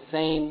Muslim who is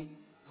sane,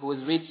 who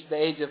has reached the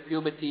age of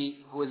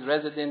puberty, who is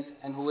resident,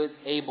 and who is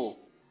able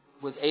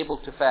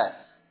to fast.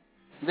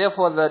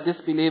 Therefore, the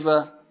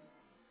disbeliever,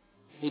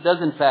 he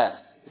doesn't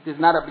fast. It is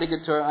not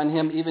obligatory on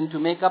him even to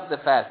make up the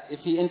fast if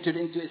he entered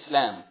into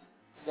Islam.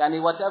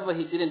 Yani whatever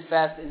he didn't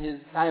fast in his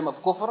time of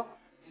kufr,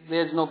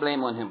 there is no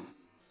blame on him.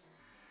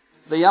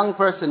 The young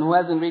person who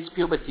hasn't reached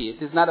puberty,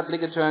 it is not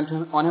obligatory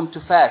on him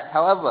to fast.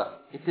 However,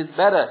 it is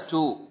better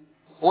to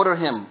order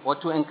him or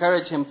to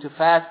encourage him to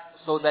fast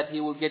so that he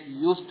will get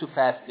used to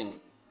fasting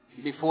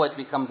before it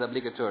becomes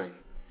obligatory.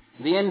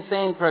 The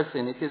insane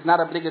person, it is not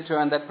obligatory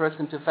on that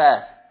person to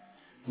fast,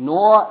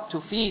 nor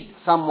to feed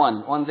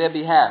someone on their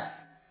behalf,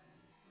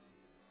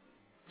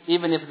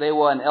 even if they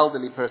were an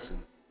elderly person.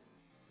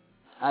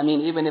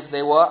 Even if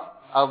they were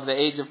of the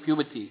age of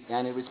puberty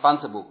and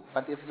responsible.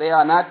 But if they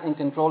are not in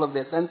control of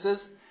their senses,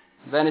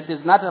 then it is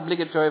not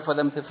obligatory for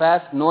them to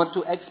fast, nor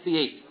to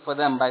expiate for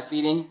them by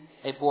feeding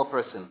a poor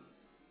person.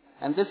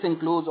 And this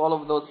includes all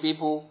of those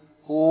people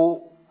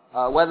who,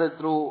 whether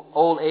through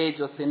old age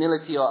or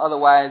senility or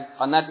otherwise,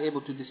 are not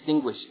able to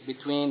distinguish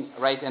between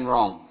right and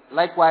wrong.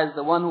 Likewise,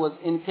 the one who is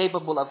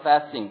incapable of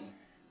fasting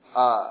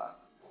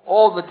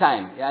all the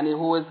time,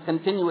 who is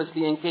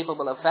continuously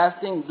incapable of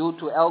fasting due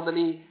to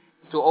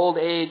old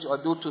age or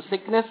due to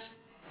sickness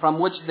from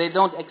which they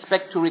don't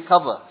expect to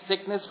recover.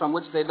 Sickness from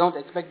which they don't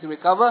expect to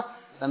recover,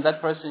 then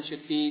that person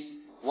should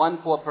feed one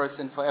poor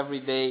person for every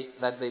day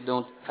that they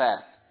don't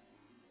fast.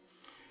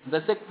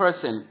 The sick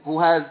person who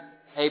has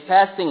a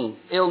passing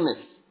illness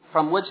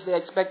from which they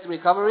expect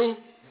recovery,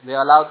 they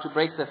are allowed to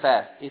break the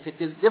fast if it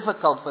is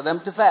difficult for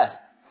them to fast.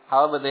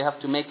 However, they have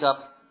to make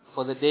up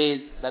for the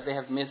days that they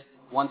have missed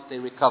once they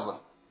recover.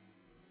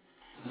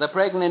 The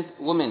pregnant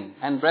woman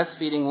and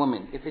breastfeeding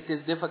woman, if it is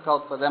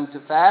difficult for them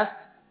to fast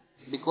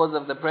because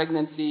of the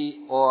pregnancy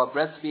or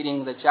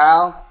breastfeeding the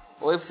child,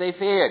 or if they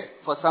feared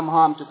for some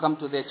harm to come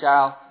to their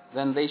child,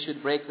 then they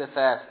should break the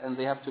fast and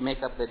they have to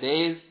make up the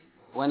days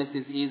when it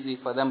is easy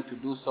for them to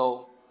do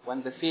so,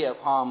 when the fear of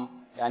harm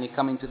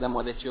coming to them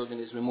or their children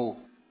is removed.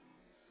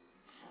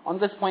 On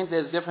this point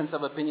there is difference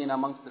of opinion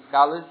amongst the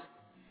scholars,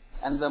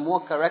 and the more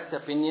correct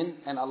opinion,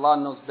 and Allah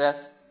knows best,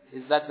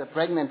 is that the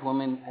pregnant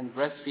woman and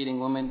breastfeeding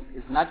woman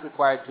is not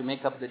required to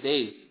make up the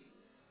days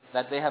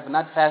that they have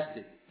not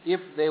fasted if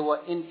they were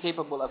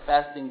incapable of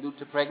fasting due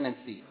to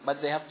pregnancy,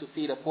 but they have to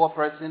feed a poor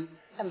person,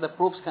 and the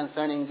proofs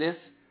concerning this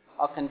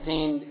are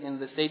contained in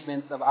the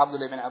statements of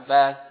Abdullah ibn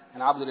Abbas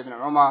and Abdullah ibn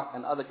Umar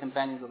and other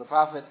companions of the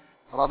Prophet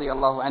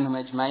radiyallahu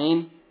anhum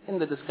ajma'in in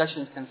the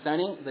discussions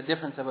concerning the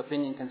difference of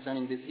opinion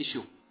concerning this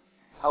issue.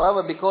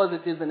 However, because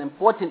it is an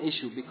important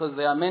issue, because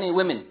there are many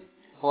women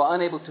who are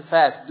unable to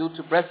fast due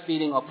to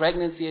breastfeeding or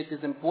pregnancy, it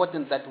is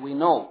important that we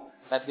know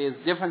that there is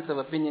difference of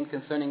opinion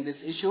concerning this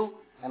issue,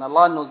 and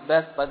Allah knows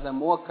best, but the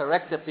more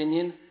correct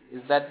opinion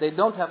is that they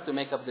don't have to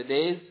make up the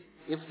days.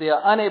 If they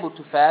are unable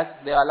to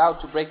fast, they are allowed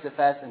to break the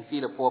fast and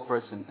feed a poor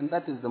person, and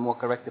that is the more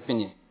correct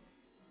opinion.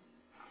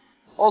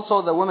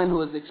 Also, the woman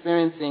who is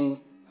experiencing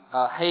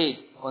hayd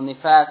or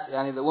nifas,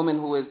 yani the woman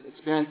who is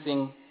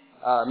experiencing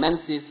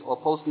menses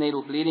or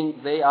postnatal bleeding,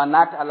 they are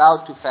not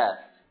allowed to fast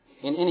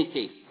in any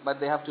case, but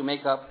they have to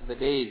make up the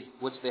days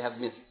which they have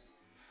missed.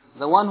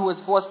 The one who is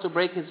forced to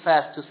break his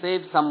fast to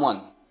save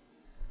someone,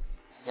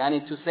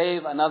 yani to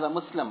save another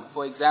Muslim,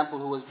 for example,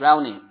 who was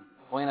drowning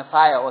or in a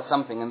fire or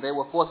something, and they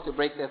were forced to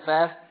break their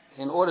fast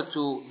in order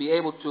to be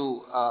able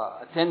to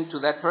attend to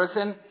that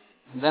person,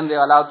 then they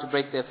are allowed to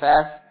break their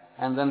fast,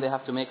 and then they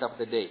have to make up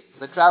the day.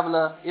 The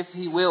traveler, if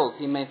he wills,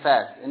 he may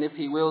fast, and if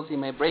he wills, he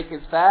may break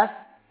his fast,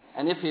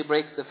 and if he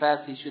breaks the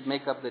fast, he should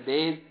make up the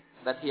days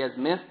that he has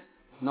missed,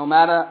 no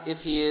matter if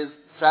he is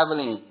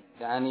traveling,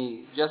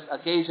 yani just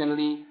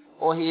occasionally,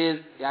 or he is,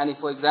 yani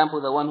for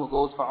example, the one who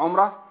goes for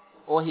Umrah,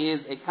 or he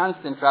is a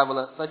constant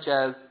traveler, such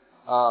as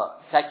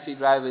taxi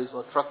drivers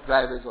or truck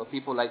drivers or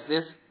people like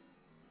this.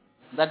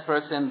 That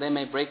person, they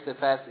may break the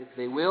fast if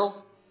they will,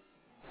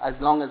 as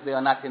long as they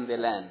are not in their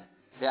land.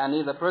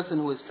 Yani the person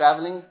who is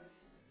traveling,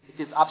 it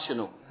is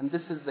optional. And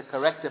this is the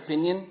correct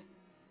opinion,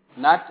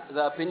 not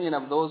the opinion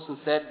of those who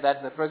said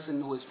that the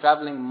person who is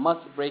traveling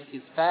must break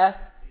his fast.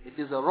 It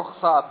is a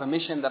rukhsa, a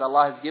permission that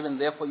Allah has given,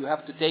 therefore you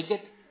have to take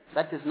it.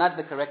 That is not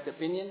the correct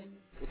opinion.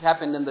 It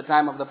happened in the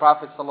time of the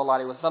Prophet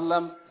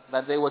ﷺ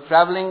that they were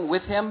traveling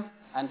with him,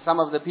 and some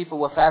of the people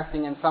were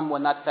fasting and some were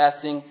not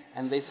fasting,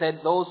 and they said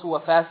those who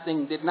were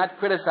fasting did not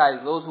criticize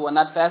those who were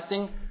not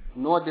fasting,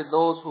 nor did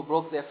those who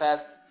broke their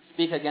fast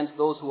speak against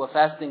those who were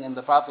fasting, and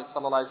the Prophet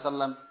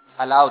ﷺ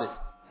allowed it.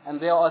 And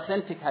there are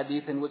authentic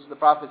hadith in which the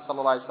Prophet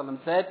ﷺ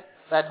said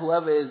that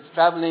whoever is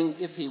traveling,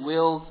 if he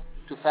wills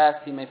to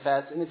fast, he may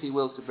fast, and if he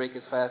wills to break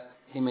his fast,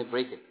 he may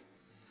break it.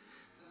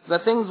 The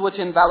things which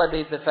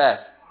invalidate the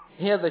fast.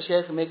 Here the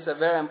Shaykh makes a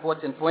very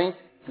important point.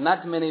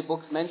 Not many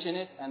books mention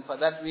it, and for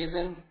that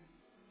reason,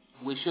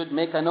 we should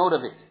make a note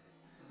of it.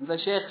 The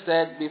Shaykh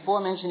said,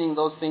 before mentioning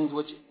those things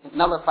which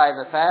nullify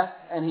the fast,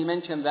 and he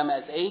mentioned them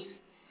as 8,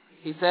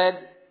 he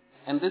said,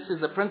 and this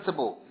is a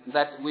principle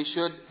that we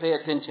should pay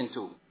attention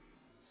to.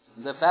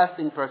 The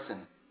fasting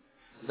person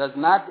does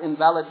not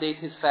invalidate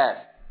his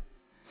fast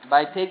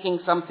by taking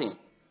something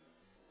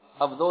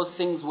of those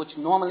things which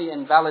normally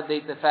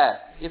invalidate the fast,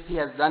 if he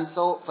has done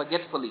so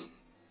forgetfully,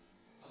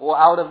 or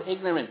out of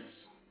ignorance,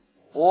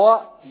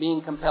 or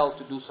being compelled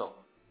to do so.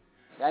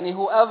 Yani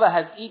whoever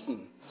has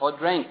eaten or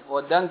drank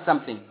or done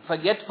something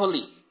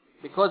forgetfully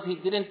because he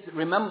didn't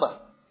remember,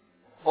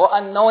 or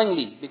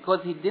unknowingly because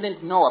he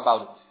didn't know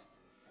about it,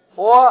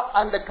 or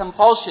under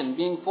compulsion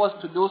being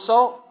forced to do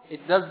so,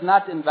 it does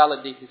not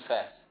invalidate his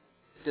fast.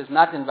 It does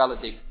not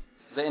invalidate.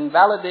 The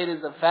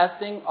invalidators of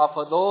fasting are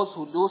for those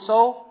who do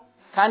so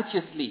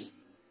consciously,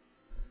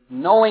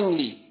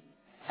 knowingly,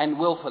 and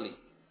willfully.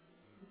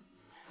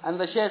 And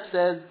the Shaykh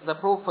says, the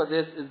proof for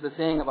this is the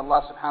saying of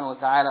Allah subhanahu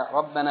wa ta'ala,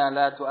 رَبَّنَا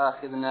لَا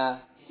تُؤَاخِذْنَا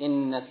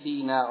إِن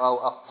نَسِينَا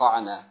أَوْ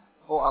أَخْطَأْنَا.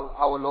 O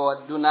our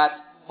Lord, do not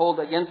hold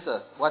against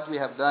us what we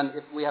have done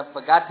if we have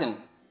forgotten,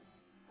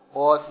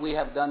 or if we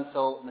have done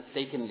so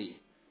mistakenly.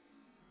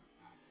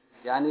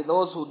 Yani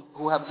those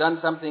who have done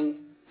something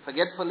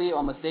forgetfully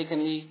or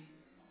mistakenly,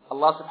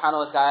 Allah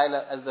subhanahu wa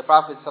ta'ala, as the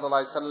Prophet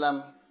sallallahu alaihi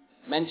wasallam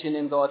mentioned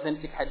in the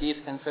authentic hadith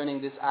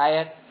concerning this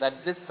ayat, that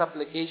this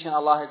supplication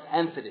Allah has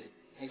answered it.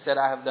 He said,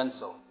 I have done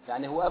so.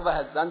 Yani whoever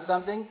has done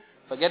something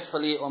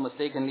forgetfully or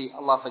mistakenly,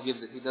 Allah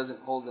forgives it. He doesn't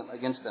hold them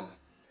against them.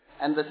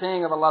 And the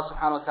saying of Allah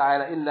subhanahu wa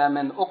ta'ala, إِلَّا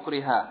مَنْ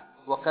أُقْرِهَا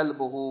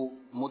وَقَلْبُهُ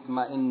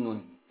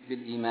مُطْمَئِنٌ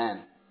بِالْإِيمَانِ.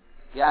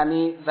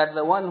 Yani that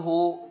the one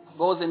who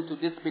goes into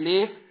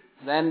disbelief,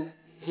 then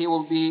he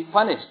will be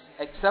punished,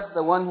 except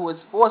the one who is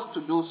forced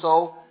to do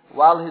so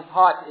while his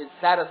heart is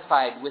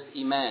satisfied with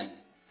Iman.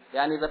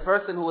 Yani the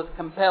person who is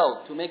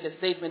compelled to make a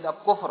statement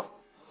of kufr,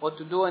 or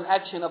to do an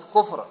action of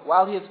kufr,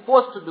 while he is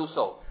forced to do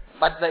so,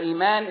 but the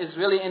Iman is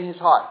really in his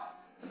heart,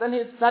 then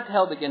it's not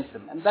held against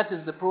him. And that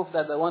is the proof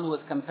that the one who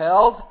is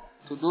compelled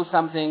to do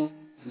something,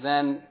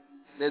 then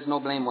there's no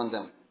blame on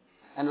them.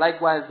 And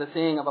likewise the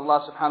saying of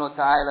Allah subhanahu wa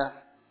ta'ala,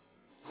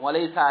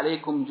 وَلَيْسَ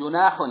عَلَيْكُمْ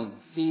جُنَاحٌ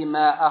فِي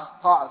مَا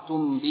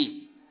أَخْطَأْتُمْ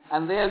بِهِ.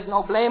 And there is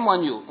no blame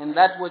on you in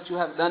that which you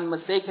have done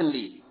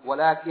mistakenly.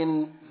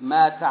 وَلَكِنْ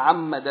مَا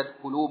تَعَمَّدَتْ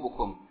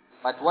قُلُوبُكُمْ.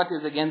 But what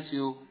is against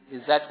you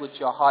is that which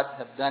your hearts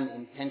have done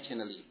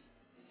intentionally.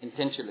 Then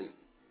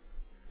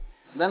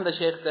the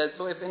Shaykh says,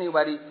 so if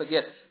anybody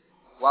forgets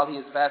while he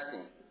is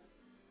fasting,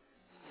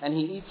 and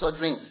he eats or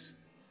drinks,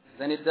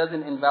 then it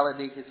doesn't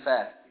invalidate his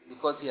fast,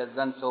 because he has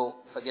done so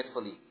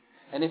forgetfully.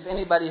 And if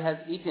anybody has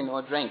eaten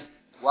or drank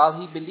while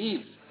he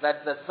believes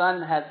that the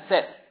sun has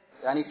set,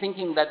 and he's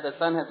thinking that the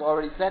sun has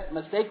already set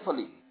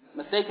mistakenly,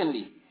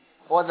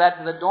 or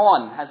that the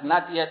dawn has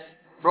not yet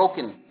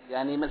broken,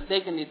 yani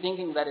mistakenly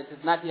thinking that it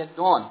is not yet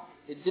dawn,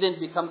 it didn't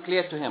become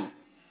clear to him.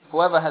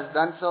 Whoever has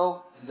done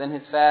so, then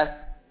his fast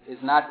is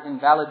not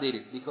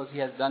invalidated because he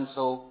has done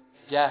so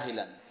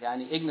jahilan,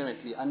 yani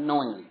ignorantly,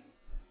 unknowingly.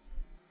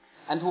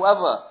 And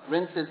whoever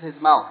rinses his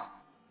mouth,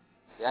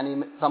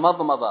 yani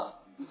tamadmada,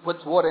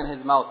 puts water in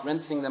his mouth,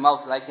 rinsing the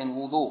mouth like in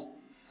wudu,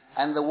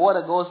 and the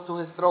water goes to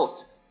his throat,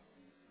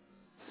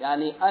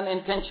 yani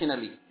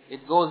unintentionally,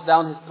 it goes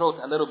down his throat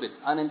a little bit,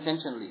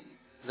 unintentionally,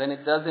 then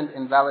it doesn't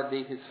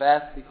invalidate his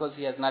fast because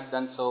he has not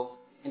done so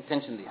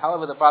intentionally.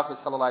 However, the Prophet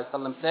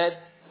ﷺ said,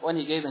 when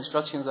he gave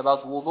instructions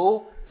about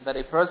wudu, that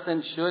a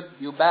person should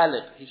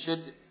yubaligh, he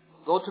should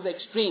go to the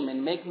extreme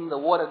in making the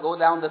water go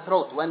down the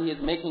throat when he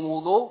is making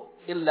wudu,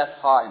 illa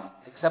as-sa'im,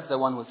 except the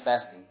one who is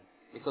fasting.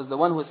 Because the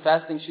one who is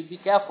fasting should be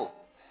careful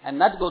and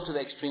not go to the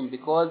extreme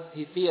because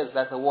he fears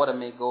that the water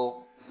may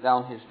go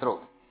down his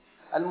throat.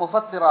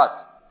 Al-mufattirat,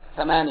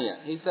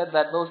 thamaniya. He said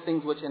that those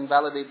things which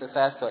invalidate the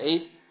fast are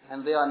 8,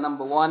 and they are: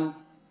 number 1,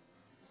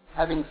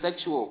 having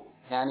sexual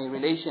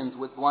relations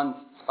with one's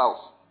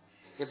spouse.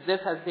 If this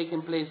has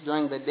taken place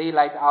during the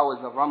daylight hours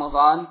of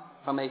Ramadan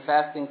from a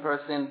fasting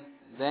person,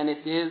 then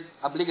it is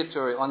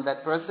obligatory on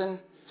that person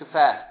to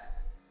fast.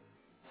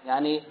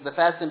 The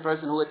fasting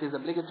person who it is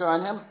obligatory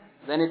on him,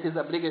 then it is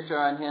obligatory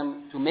on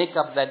him to make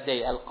up that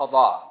day,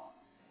 al-qada.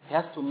 He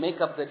has to make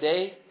up the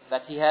day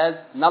that he has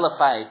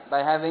nullified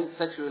by having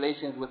sexual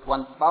relations with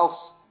one's spouse.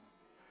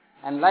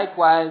 And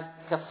likewise,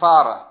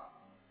 kafara.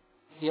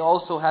 He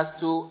also has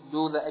to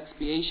do the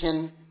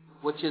expiation,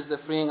 which is the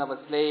freeing of a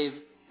slave.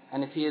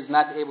 And if he is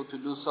not able to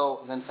do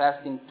so, then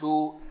fasting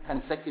 2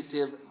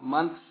 consecutive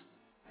months.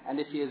 And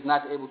if he is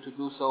not able to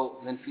do so,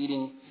 then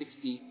feeding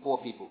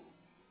 64 people.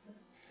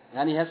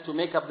 And he has to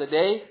make up the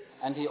day,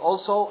 and he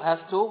also has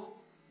to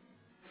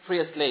free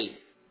a slave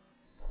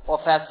or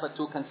fast for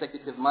 2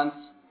 consecutive months,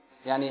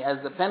 as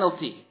the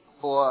penalty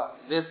for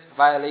this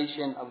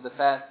violation of the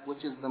fast,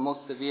 which is the most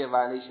severe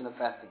violation of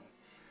fasting.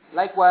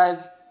 Likewise,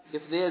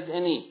 if there is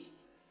any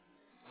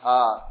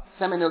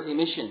seminal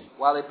emission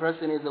while a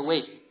person is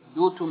awake,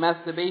 due to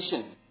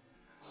masturbation,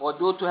 or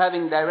due to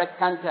having direct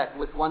contact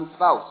with one's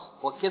spouse,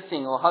 or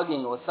kissing or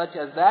hugging or such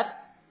as that,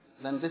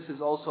 then this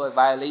is also a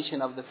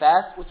violation of the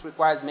fast, which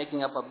requires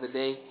making up of the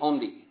day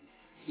only.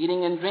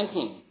 Eating and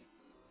drinking.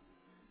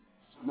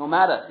 No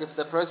matter if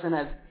the person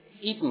has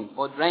eaten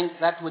or drank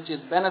that which is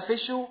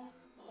beneficial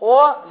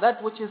or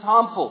that which is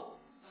harmful,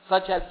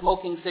 such as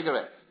smoking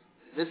cigarettes,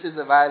 this is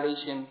a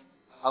violation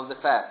of the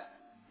fast.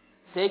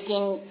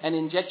 Taking an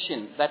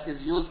injection that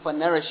is used for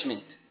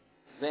nourishment,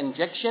 the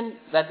injection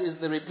that is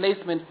the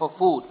replacement for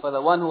food for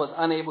the one who is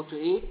unable to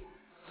eat,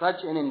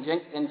 such an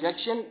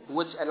injection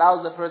which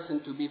allows the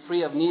person to be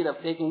free of need of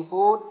taking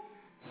food,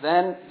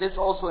 then this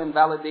also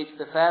invalidates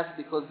the fast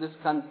because this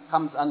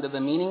comes under the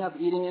meaning of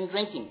eating and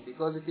drinking,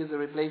 because it is a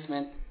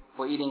replacement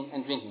for eating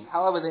and drinking.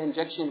 However, the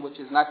injection which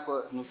is not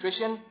for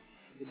nutrition,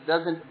 it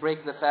doesn't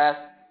break the fast,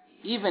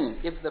 even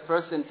if the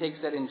person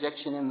takes that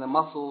injection in the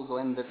muscles or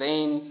in the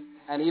veins,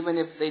 and even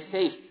if they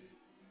taste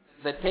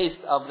the taste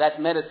of that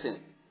medicine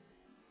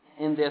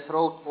in their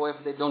throat, or if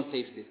they don't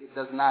taste it, it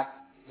does not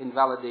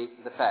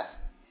invalidate the fast.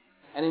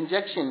 An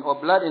injection or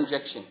blood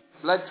injection,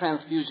 blood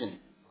transfusion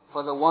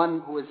for the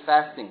one who is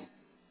fasting,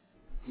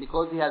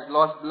 because he has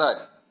lost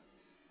blood,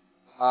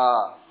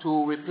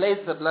 to replace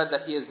the blood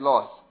that he has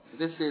lost,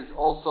 this is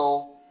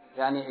also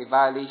a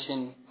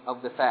violation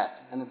of the fast,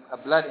 and a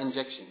blood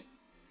injection.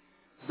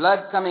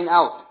 Blood coming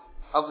out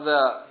of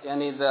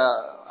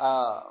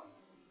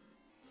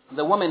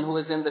the woman who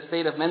is in the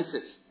state of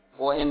menses,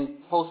 or in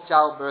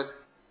post-childbirth,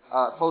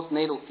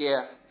 postnatal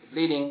care,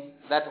 bleeding,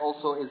 that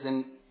also is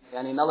in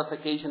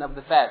nullification of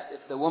the fast. If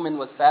the woman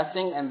was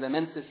fasting and the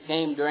menses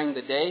came during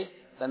the day,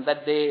 then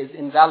that day is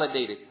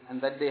invalidated, and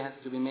that day has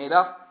to be made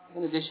up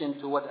in addition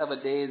to whatever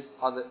days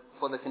are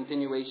for the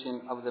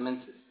continuation of the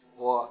menses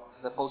or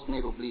the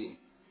postnatal bleeding.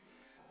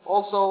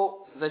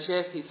 Also, the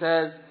Shaykh, he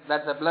says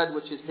that the blood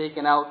which is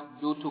taken out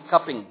due to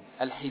cupping,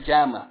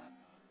 al-hijama.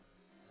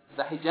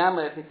 The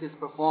hijama, if it is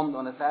performed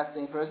on a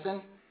fasting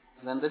person,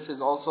 then this is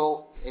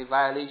also a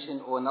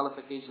violation or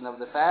nullification of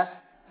the fast.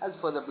 As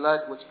for the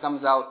blood which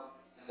comes out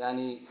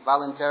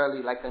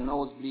voluntarily, like a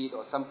nosebleed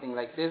or something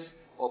like this,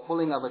 or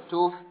pulling of a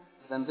tooth,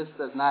 then this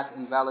does not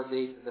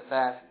invalidate the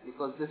fast,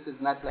 because this is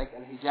not like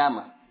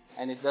al-hijama,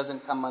 and it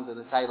doesn't come under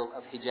the title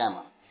of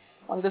hijama.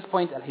 On this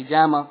point,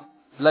 al-hijama,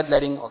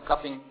 bloodletting or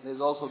cupping,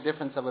 there's also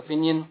difference of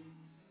opinion.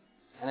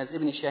 And as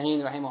Ibn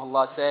Shaheen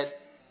rahimahullah said,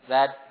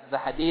 that the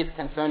hadith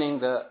concerning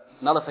the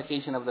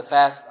nullification of the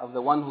fast of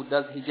the one who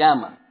does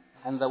hijama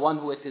and the one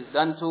who it is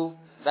done to,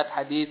 that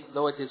hadith,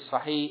 though it is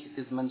sahih, it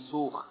is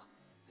mansukh,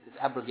 it is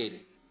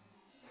abrogated.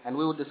 And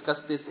we will discuss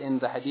this in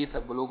the hadith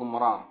of Bulugh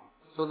al-Maram.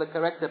 So the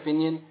correct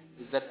opinion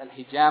is that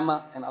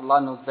al-hijama, and Allah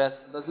knows best,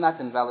 does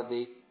not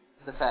invalidate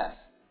the fast.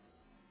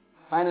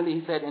 Finally,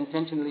 he said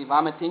intentionally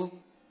vomiting,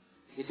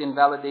 it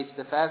invalidates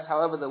the fast.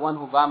 However, the one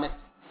who vomits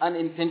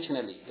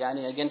unintentionally,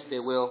 against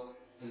their will,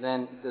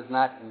 then it does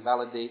not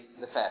invalidate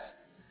the fast.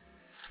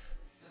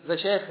 The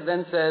Shaykh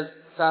then says,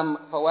 some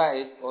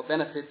fawaid or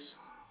benefits.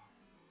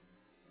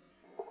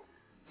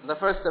 The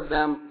first of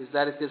them is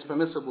that it is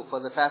permissible for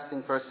the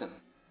fasting person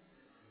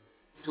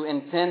to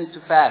intend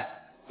to fast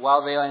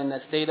while they are in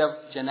a state of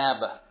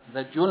janaba.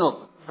 The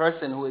junub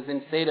person who is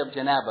in state of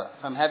janaba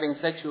from having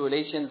sexual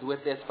relations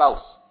with their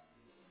spouse.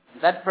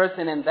 That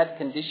person in that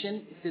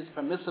condition, it is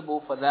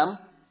permissible for them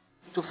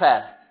to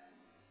fast.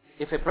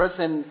 If a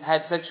person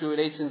had sexual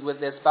relations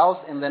with their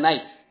spouse in the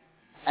night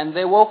and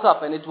they woke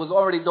up and it was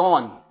already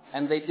dawn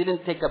and they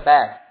didn't take a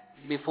bath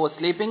before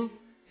sleeping,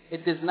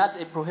 it is not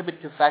a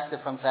prohibitive factor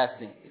from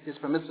fasting. It is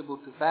permissible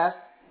to fast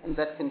in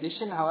that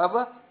condition.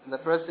 However, the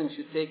person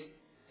should take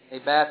a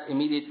bath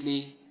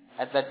immediately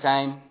at that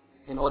time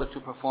in order to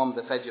perform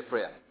the Fajr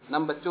prayer.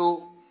 Number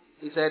 2,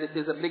 he said it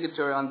is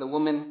obligatory on the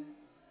woman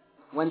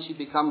when she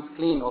becomes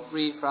clean or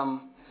free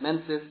from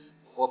menses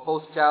or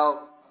post-child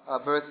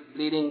birth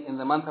bleeding in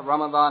the month of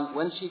Ramadan.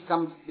 When she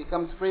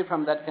becomes free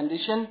from that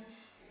condition,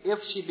 if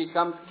she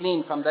becomes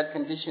clean from that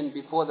condition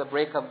before the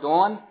break of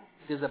dawn,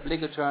 it is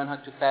obligatory on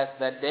her to fast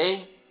that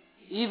day,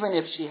 even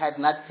if she had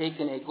not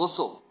taken a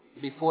ghusl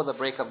before the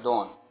break of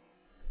dawn.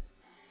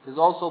 It is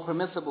also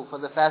permissible for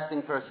the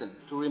fasting person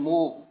to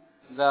remove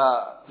the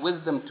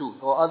wisdom tooth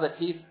or other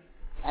teeth,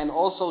 and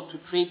also to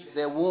treat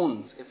their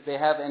wounds if they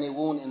have any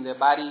wound in their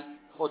body,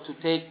 or to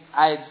take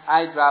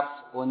eye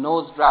drops or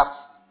nose drops,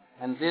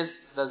 and this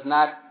does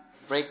not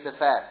break the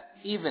fast,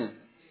 even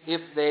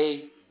if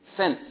they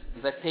sense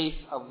the taste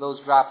of those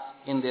drops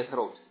in their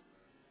throat.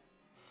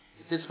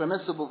 It is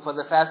permissible for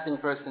the fasting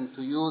person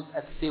to use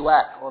a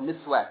siwak or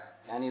miswak,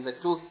 yani the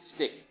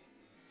toothstick,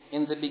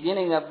 in the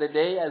beginning of the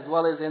day as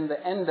well as in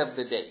the end of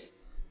the day.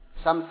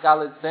 Some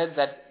scholars said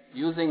that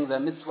using the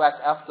miswak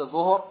after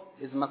zuhr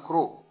is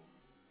makruh.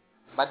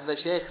 But the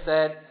Shaykh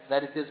said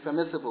that it is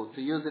permissible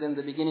to use it in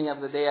the beginning of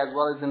the day as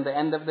well as in the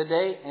end of the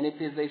day, and it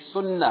is a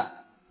sunnah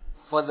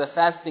for the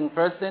fasting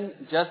person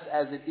just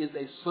as it is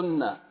a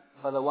sunnah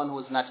for the one who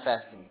is not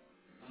fasting.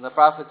 The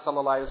Prophet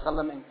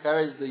ﷺ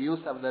encouraged the use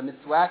of the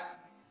miswak,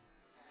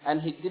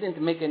 and he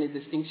didn't make any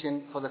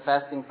distinction for the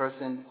fasting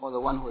person or the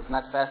one who is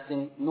not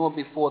fasting, nor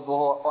before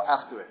dhuhr or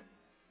after it.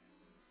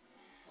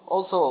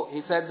 Also,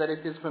 he said that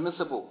it is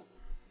permissible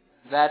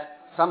that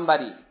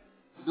somebody,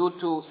 due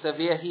to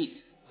severe heat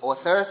or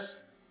thirst,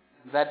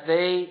 that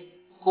they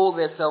cool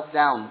themselves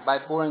down by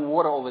pouring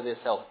water over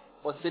themselves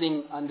or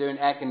sitting under an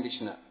air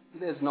conditioner.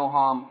 There is no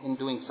harm in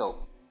doing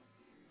so.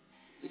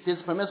 It is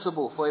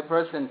permissible for a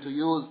person to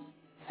use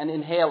an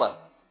inhaler,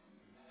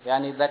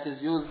 yani that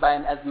is used by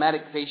an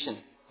asthmatic patient,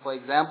 for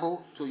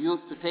example, to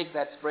take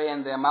that spray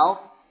in their mouth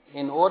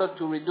in order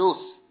to reduce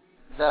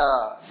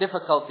the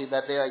difficulty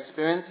that they are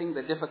experiencing,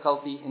 the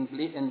difficulty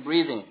in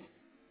breathing.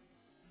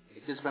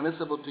 It is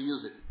permissible to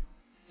use it.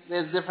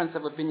 There is difference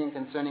of opinion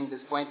concerning this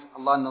point.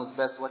 Allah knows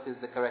best what is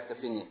the correct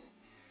opinion.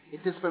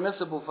 It is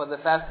permissible for the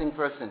fasting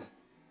person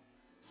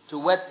to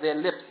wet their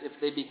lips if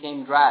they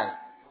became dry,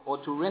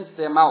 or to rinse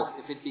their mouth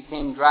if it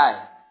became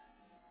dry,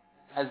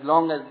 as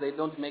long as they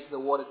don't make the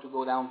water to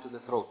go down to the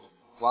throat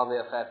while they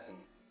are fasting.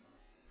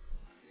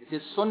 It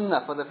is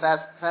sunnah for the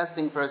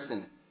fasting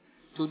person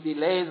to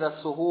delay the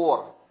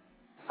suhoor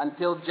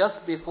until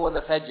just before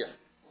the fajr,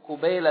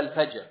 qubayl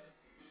al-fajr,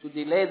 to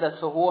delay the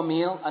suhoor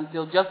meal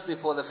until just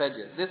before the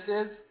fajr. This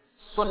is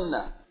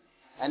sunnah,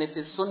 and it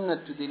is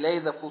sunnah to delay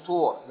the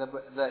futur,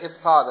 the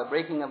iftar, the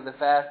breaking of the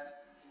fast,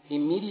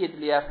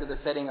 immediately after the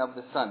setting of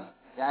the sun.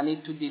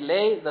 Yani to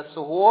delay the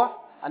suhoor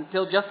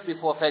until just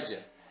before fajr,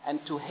 and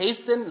to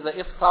hasten the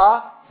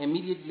iftar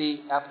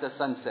immediately after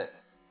sunset.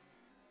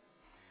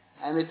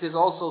 And it is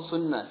also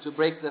sunnah to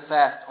break the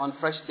fast on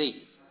fresh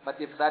dates, but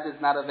if that is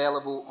not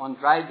available, on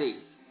dry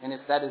dates, and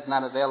if that is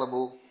not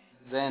available,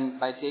 then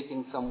by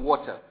taking some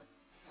water.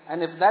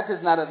 And if that is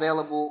not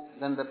available,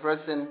 then the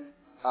person,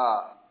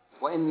 وَإِن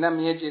لَمْ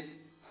يَجِدْ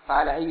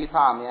فَعَلَى أَيِّ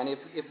طَعْمٍ, and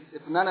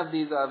if none of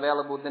these are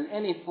available, then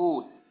any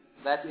food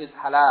that is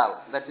halal,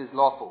 that is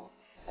lawful.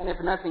 And if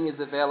nothing is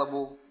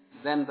available,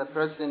 then the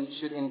person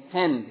should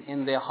intend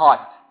in their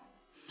heart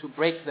to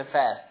break the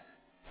fast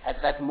at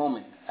that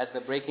moment, at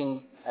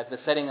the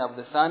setting of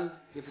the sun.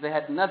 If they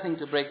had nothing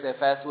to break their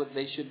fast with,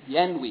 they should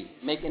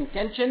make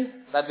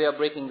intention that they are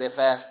breaking their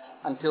fast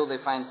until they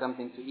find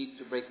something to eat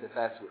to break the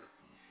fast with.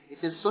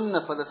 It is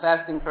sunnah for the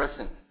fasting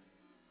person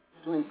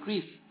to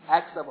increase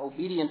acts of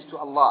obedience to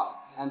Allah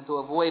and to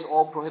avoid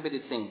all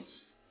prohibited things,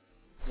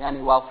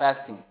 while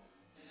fasting.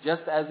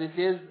 Just as it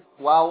is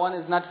while one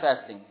is not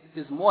fasting. It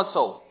is more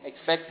so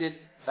expected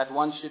that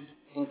one should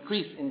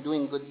increase in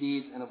doing good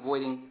deeds and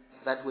avoiding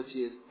that which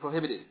is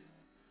prohibited.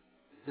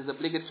 It is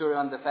obligatory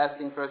on the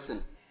fasting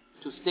person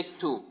to stick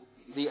to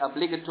the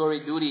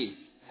obligatory duties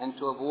and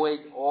to avoid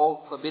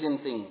all forbidden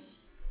things,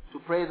 to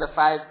pray the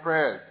 5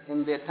 prayers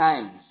in their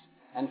times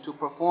and to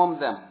perform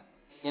them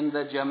in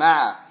the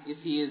jama'ah if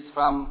he is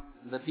from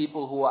the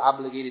people who are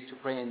obligated to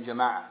pray in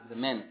jama'ah, the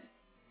men.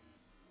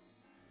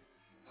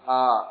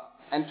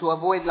 And to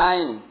avoid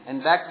lying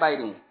and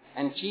backbiting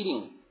and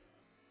cheating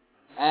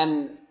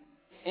and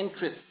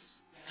interest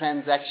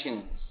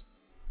transactions,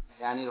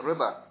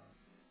 riba,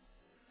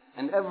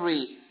 and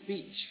every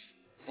speech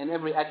in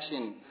every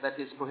action that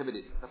is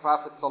prohibited. The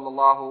Prophet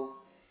sallallahu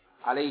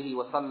alayhi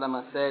wa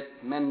sallam said,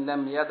 "من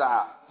لم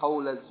يدع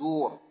قول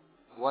الزور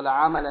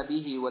والعمل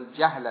به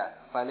والجهل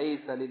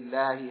فليس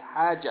لله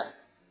حاجة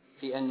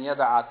في أن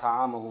يدع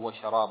طعامه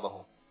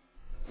وشرابه."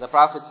 The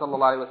Prophet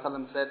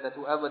ﷺ said that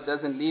whoever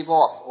doesn't leave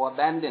off or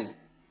abandon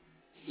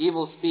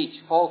evil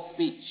speech, false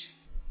speech,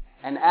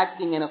 and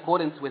acting in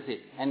accordance with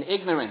it, and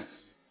ignorance,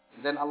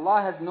 then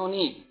Allah has no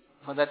need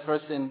for that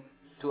person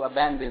to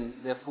abandon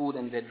their food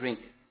and their drink.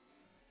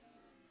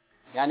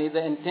 Yani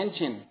the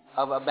intention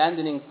of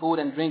abandoning food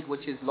and drink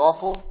which is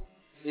lawful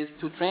is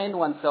to train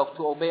oneself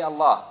to obey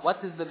Allah.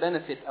 What is the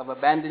benefit of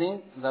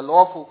abandoning the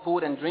lawful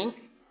food and drink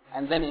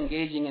and then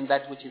engaging in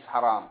that which is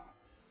haram?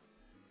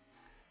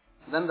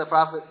 Then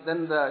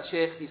the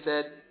Shaykh, he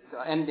said,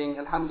 ending,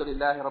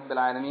 Alhamdulillahi Rabbil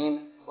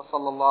Alameen, wa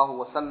sallallahu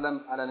wa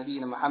sallam ala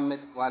nabiyyina Muhammad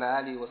wa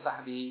ala alihi wa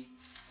sahbihi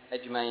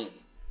ajma'in.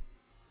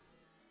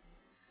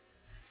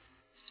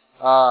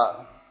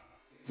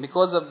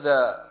 Because of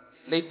the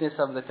lateness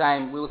of the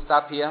time, we will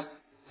stop here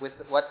with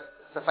what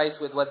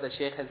the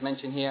Shaykh has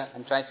mentioned here,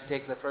 and try to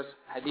take the first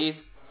hadith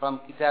from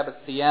Kitab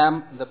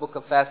al-Siyam, the book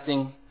of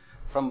fasting,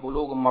 from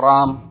Bulugh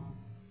al-Maram,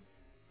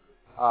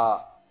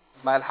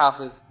 by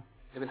Al-Hafiz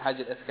Ibn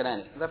Hajar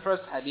al-Asqalani. The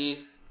first hadith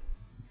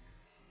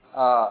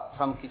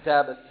from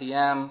Kitab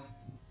al-Siyam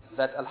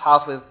that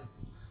Al-Hafiz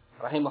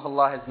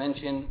rahimahullah has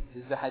mentioned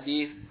is the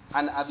hadith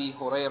عن أبي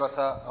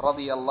هريرة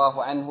رضي الله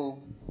عنه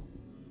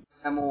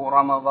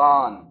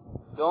Ramadan.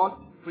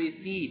 Don't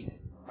precede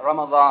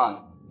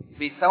Ramadan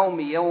بصوم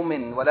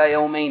يوم ولا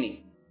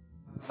يومين,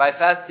 by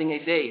fasting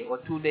a day or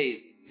 2 days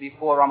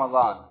before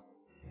Ramadan.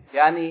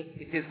 Yani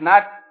it is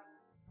not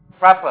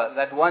proper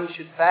that one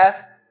should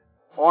fast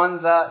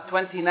on the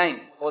 29th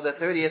or the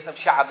 30th of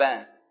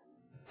Sha'ban.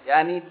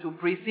 Yani to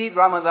precede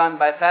Ramadan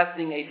by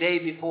fasting a day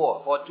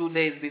before or 2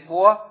 days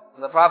before,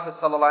 the Prophet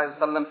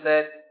ﷺ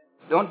said,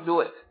 don't do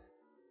it.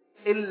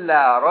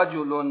 إِلَّا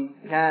رَجُلٌ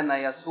كَانَ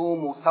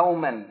يَصُومُ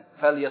صَوْمًا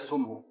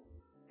فَلْيَصُمْهُ,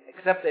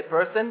 except a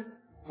person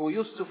who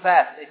used to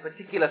fast a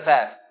particular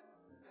fast.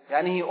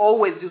 Yani he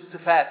always used to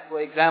fast,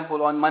 for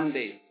example, on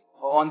Mondays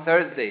or on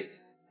Thursdays.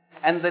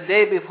 And the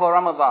day before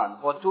Ramadan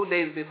or 2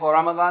 days before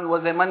Ramadan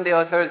was a Monday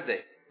or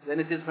Thursday. Then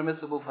it is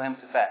permissible for him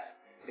to fast.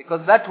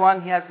 Because that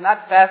one, he has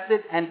not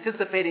fasted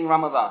anticipating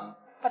Ramadan,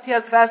 but he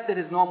has fasted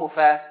his normal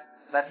fast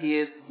that he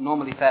is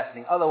normally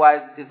fasting.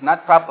 Otherwise, it is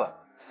not proper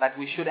that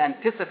we should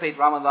anticipate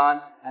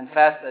Ramadan and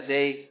fast a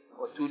day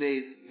or 2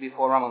 days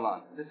before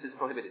Ramadan. This is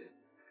prohibited.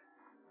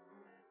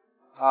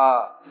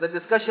 The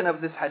discussion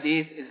of this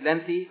hadith is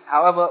lengthy.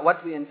 However,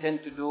 what we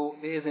intend to do,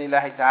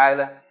 bi'iznillahi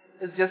ta'ala,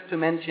 is just to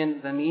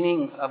mention the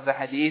meanings of the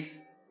hadith,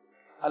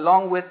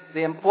 along with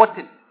the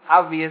important,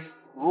 obvious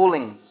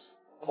rulings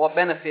or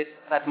benefits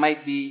that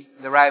might be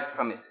derived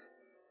from it.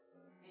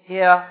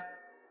 Here,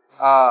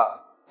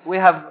 we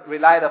have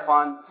relied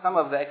upon some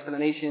of the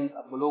explanations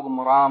of Bulugh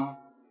al-Maram,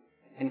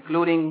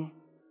 including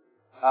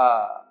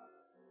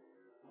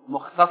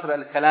Mukhtasar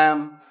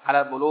al-Kalam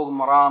ala Bulugh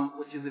al-Maram,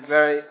 which is a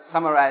very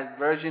summarized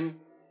version,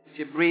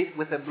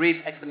 with a brief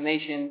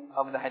explanation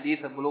of the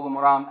hadith of Bulugh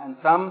al-Maram, and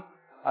some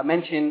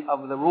mention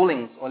of the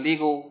rulings or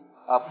legal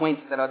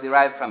points that are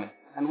derived from it.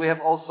 And we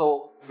have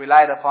also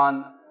relied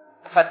upon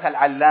Fath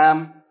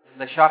al-Allam,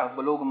 the Sharh of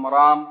Bulugh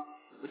al-Maram,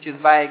 which is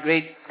by a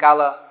great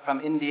scholar from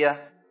India,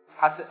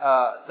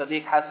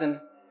 Sadiq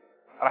Hassan,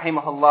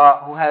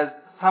 rahimahullah, who has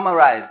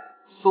summarized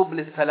Subul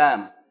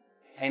al-Salam,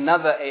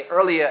 a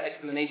earlier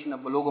explanation of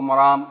Bulugh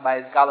al-Maram by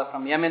a scholar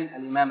from Yemen,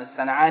 Al-Imam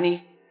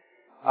al-San'ani.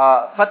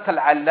 Fath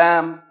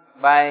al-Allam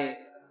by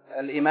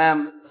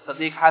Al-Imam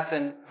Sadiq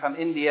Hassan from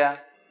India.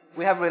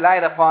 We have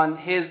relied upon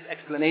his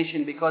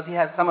explanation because he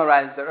has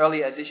summarized the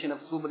earlier edition of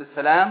Subul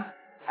al-Salam,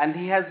 and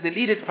he has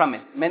deleted from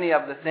it many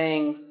of the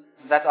sayings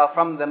that are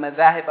from the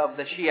madhahib of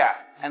the Shia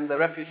and the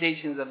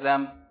refutations of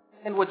them,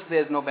 in which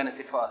there is no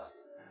benefit for us.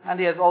 And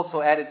he has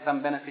also added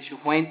some beneficial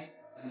points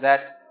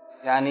that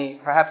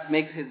perhaps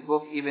makes his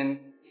book even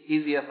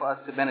easier for us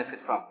to benefit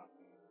from.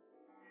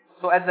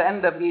 So at the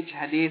end of each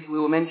hadith, we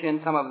will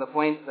mention some of the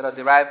points that are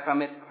derived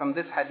from it. From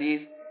this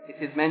hadith, it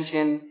is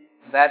mentioned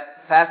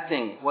that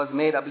fasting was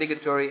made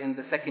obligatory in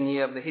the 2nd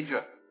year of the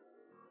Hijrah.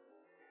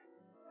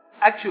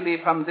 Actually,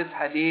 from this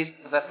hadith,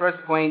 the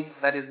first point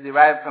that is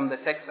derived from the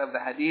text of the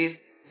hadith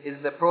is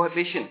the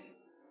prohibition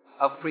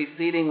of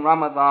preceding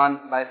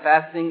Ramadan by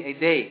fasting a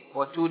day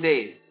or 2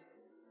 days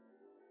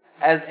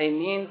as a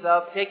means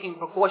of taking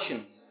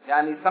precautions.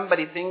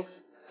 Somebody thinks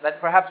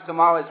that perhaps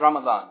tomorrow is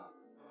Ramadan.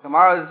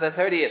 Tomorrow is the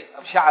 30th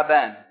of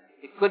Sha'ban.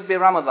 It could be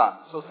Ramadan.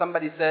 So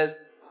somebody says,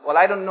 well,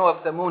 I don't know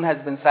if the moon has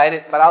been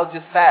sighted, but I'll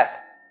just fast,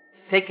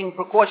 taking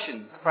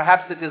precautions.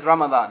 Perhaps it is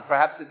Ramadan,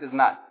 perhaps it is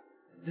not.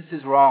 This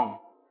is wrong.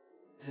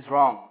 This is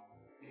wrong.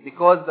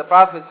 Because the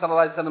Prophet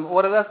ﷺ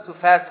ordered us to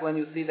fast when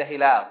you see the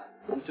hilal,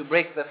 and to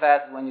break the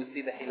fast when you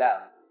see the hilal.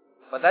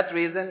 For that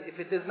reason, if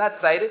it is not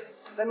sighted,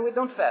 then we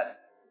don't fast.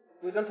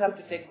 We don't have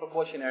to take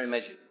precautionary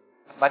measures.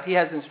 But he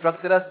has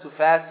instructed us to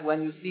fast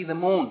when you see the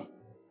moon.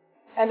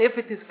 And if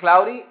it is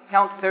cloudy,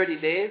 count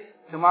 30 days.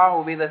 Tomorrow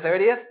will be the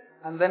 30th,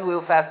 and then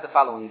we'll fast the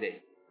following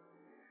day.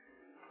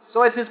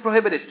 So it is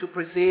prohibited to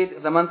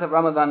precede the month of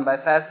Ramadan by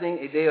fasting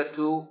a day or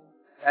two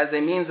as a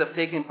means of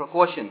taking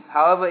precautions.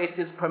 However, it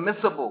is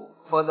permissible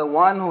for the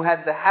one who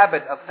had the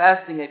habit of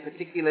fasting a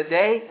particular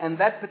day, and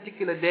that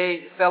particular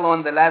day fell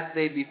on the last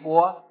day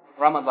before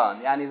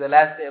Ramadan, yani the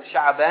last day of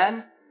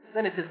Sha'ban,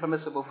 then it is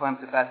permissible for him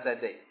to fast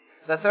that day.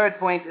 The third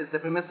point is the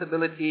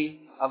permissibility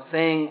of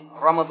saying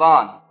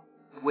Ramadan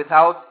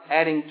without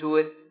adding to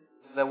it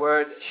the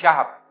word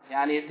Shahr.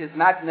 Yani it is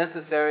not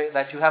necessary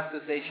that you have to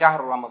say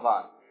Shahr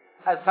Ramadan.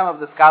 As some of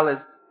the scholars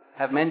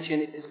have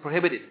mentioned, it is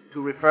prohibited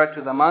to refer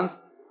to the month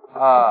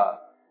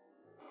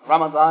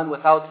Ramadan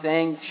without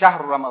saying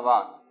Shahr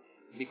Ramadan,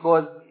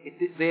 because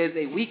there is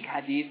a weak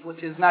hadith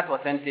which is not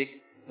authentic,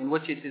 in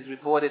which it is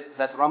reported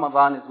that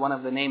Ramadan is one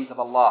of the names of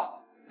Allah.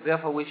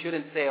 Therefore we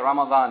shouldn't say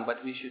Ramadan,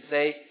 but we should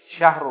say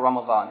Shahr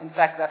Ramadan. In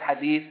fact, that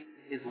hadith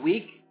is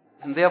weak,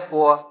 and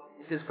therefore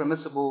it is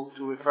permissible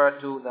to refer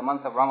to the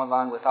month of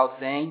Ramadan without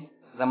saying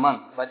the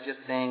month, but just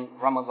saying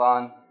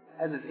Ramadan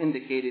as is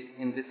indicated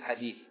in this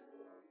hadith.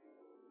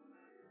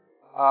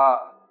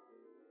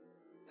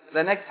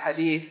 The next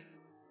hadith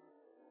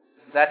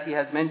that he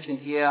has mentioned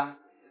here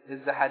is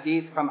the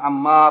hadith from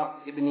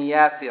Ammar ibn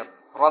Yasir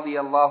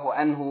radiyallahu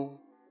anhu.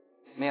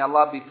 May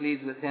Allah be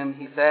pleased with him.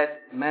 He said,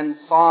 "Man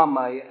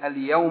sama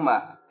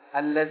al-yawma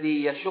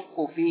alladhi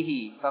yashukku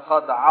fihi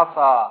faqad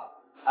asa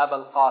Aba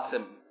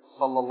al-Qasim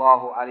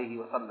sallallahu alayhi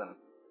wa sallam."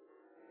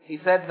 He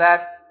said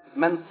that,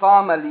 "Man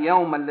sama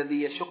al-yawma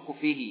alladhi yashukku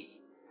fihi,"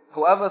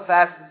 whoever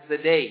fasts the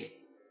day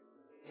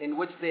in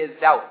which there is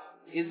doubt,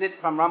 is it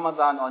from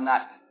Ramadan or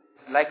not?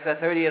 Like the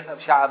 30th of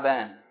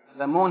Sha'ban,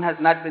 the moon has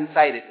not been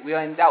sighted, we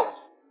are in doubt.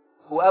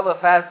 Whoever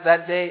fasts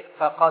that day,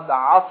 فَقَدْ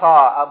عَصَى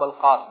أَبَا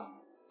الْقَاسِمِ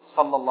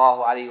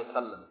sallallahu alayhi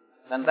wa sallam,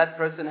 then that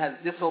person has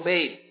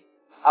disobeyed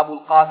Abu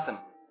al-Qasim,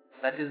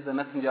 that is the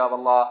Messenger of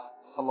Allah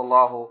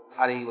sallallahu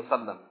alayhi wa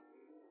sallam.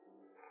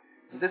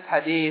 This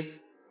hadith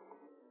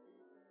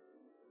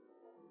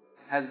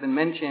has been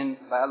mentioned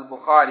by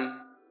Al-Bukhari.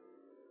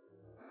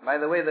 By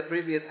the way, the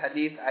previous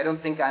hadith, I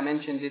don't think I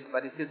mentioned it,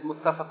 but it is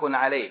muttafaqun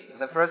alayh.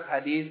 The first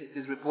hadith, it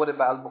is reported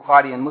by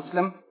Al-Bukhari and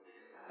Muslim.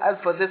 As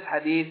for this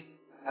hadith,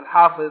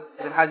 Al-Hafiz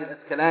Ibn Hajar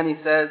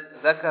Al-Asqalani says,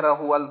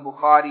 ذكره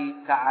البخاري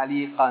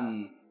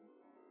تعليقا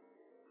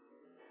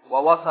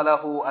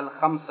ووصله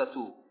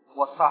الخمسة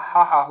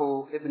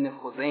وصححه ابن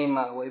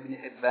خزيمة وابن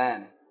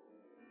حبان.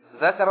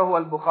 ذكره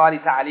البخاري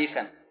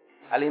تعليقا.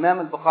 Al-Imam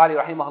Al-Bukhari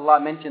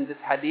rahimahullah mentioned this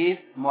hadith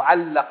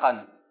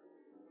mu'allaqan.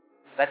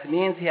 That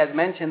means he has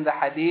mentioned the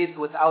hadith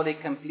without a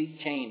complete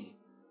chain.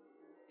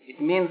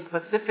 It means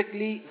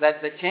specifically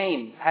that the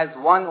chain has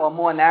one or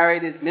more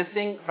narrators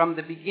missing from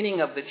the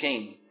beginning of the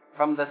chain,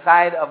 from the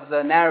side of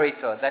the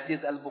narrator, that is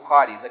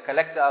Al-Bukhari, the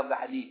collector of the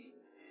hadith.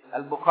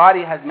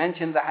 Al-Bukhari has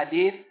mentioned the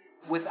hadith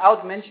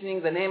without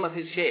mentioning the name of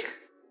his sheikh,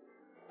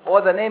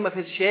 or the name of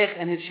his sheikh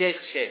and his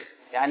sheikh's sheikh.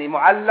 Yani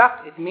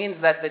mu'allaq, it means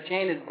that the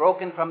chain is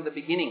broken from the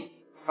beginning,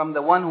 from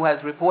the one who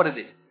has reported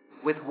it,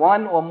 with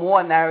one or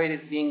more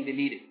narrators being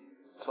deleted.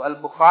 So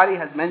Al-Bukhari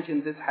has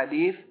mentioned this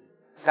hadith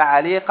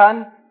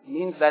ta'aliqan,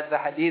 means that the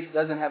hadith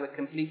doesn't have a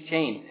complete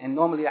chain. And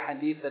normally a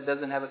hadith that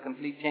doesn't have a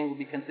complete chain will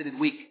be considered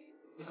weak,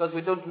 because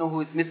we don't know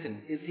who is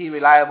missing. Is he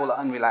reliable or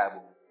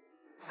unreliable?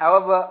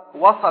 However,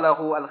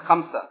 wasalahu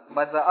al-khamsa,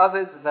 but the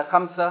others, the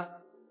khamsa,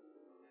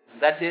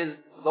 that is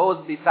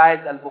those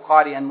besides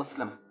Al-Bukhari and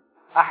Muslim,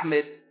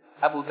 Ahmed,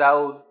 Abu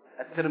Dawud,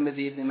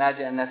 At-Tirmidhi, Ibn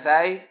Majah and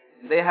Nasa'i,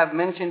 they have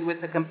mentioned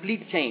with a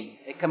complete chain,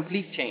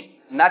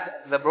 not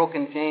the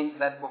broken chain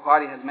that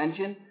Bukhari has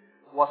mentioned.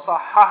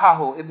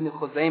 وَصَحَّحَهُ Ibn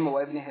Khuzaymah wa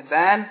Ibn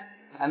Hibban,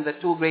 and the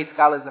two great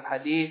scholars of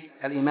hadith,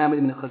 Al-Imam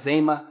Ibn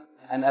Khuzaymah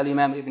and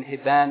Al-Imam Ibn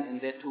Hibban, in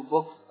their two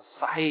books,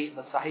 Sahih,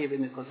 the Sahih of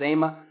Ibn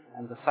Khuzaymah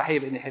and the Sahih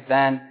of Ibn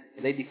Hibban,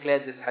 they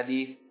declared this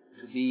hadith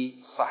to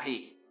be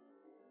Sahih.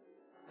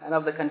 And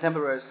of the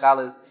contemporary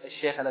scholars,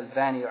 Shaykh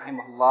Al-Albani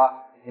rahimahullah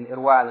in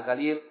Irwa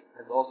Al-Ghalil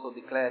has also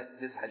declared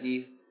this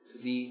hadith to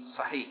be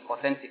Sahih,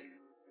 authentic.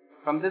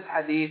 From this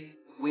hadith,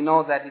 we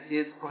know that it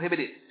is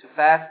prohibited to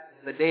fast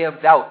the day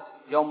of doubt,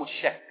 Yawm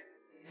al-Shak.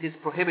 It is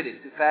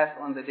prohibited to fast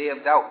on the day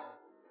of doubt.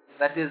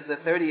 That is the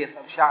 30th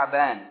of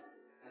Sha'ban.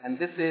 And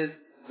this is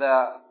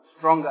the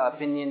stronger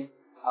opinion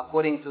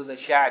according to the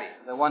Sha'ri,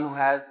 the one who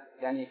has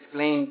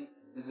explained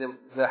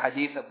the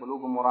hadith of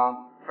Bulugh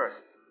al-Maram first.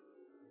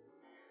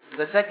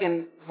 The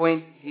second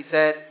point he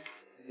said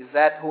is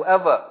that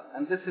whoever,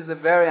 and this is a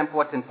very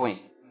important point,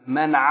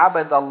 من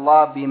عبد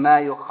الله بما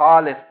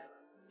يخالف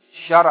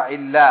شرع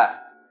الله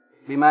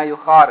بما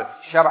يخالف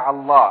شرع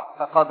الله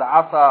فقد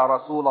عصى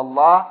رسول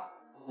الله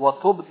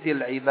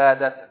وتبطل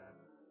عبادته.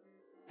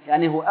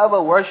 Yani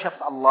whoever worships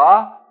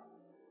Allah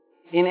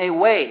in a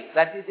way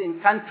that is in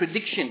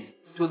contradiction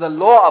to the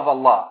law of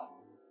Allah,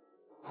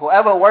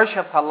 whoever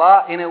worships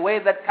Allah in a way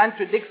that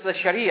contradicts the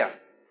Sharia,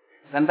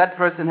 then that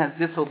person has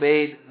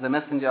disobeyed the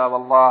Messenger of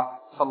Allah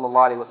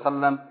sallallahu alaihi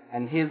wasallam,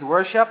 and his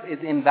worship is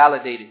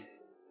invalidated.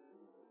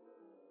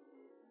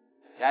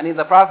 Yani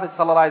the Prophet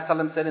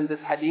ﷺ said in this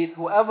hadith,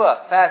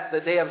 whoever fasts the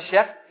day of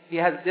Shak, he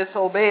has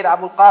disobeyed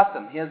Abu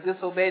al-Qasim, he has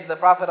disobeyed the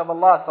Prophet of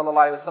Allah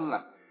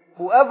ﷺ.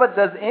 whoever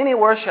does any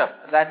worship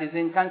that is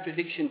in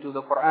contradiction to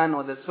the Quran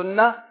or the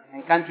Sunnah,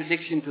 and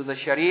contradiction to the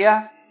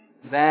Sharia,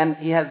 then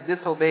he has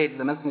disobeyed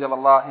the Messenger of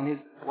Allah, and his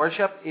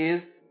worship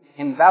is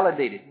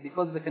invalidated.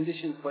 Because the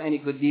conditions for any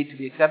good deed to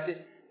be accepted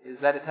is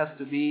that it has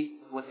to be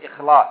with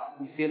ikhlas,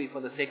 sincerely for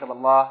the sake of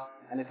Allah,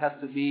 and it has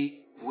to be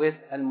with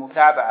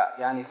al-mutaba'a,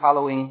 yani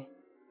following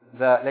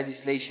the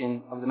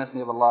legislation of the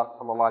Messenger of Allah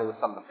sallallahu alaihi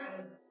wasallam.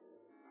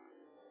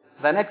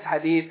 The next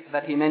hadith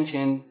that he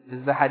mentioned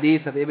is the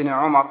hadith of Ibn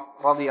Umar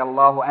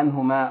radiyallahu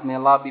anhuma, may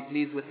Allah be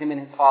pleased with him and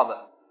his father.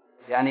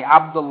 Yani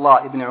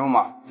Abdullah ibn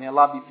Umar, may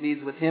Allah be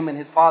pleased with him and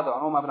his father,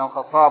 Umar ibn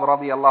al-Khattab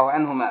radiyallahu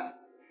anhuma.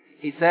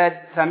 He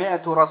said,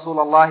 سمعت رسول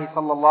الله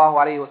صلى الله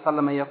عليه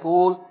وسلم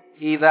يقول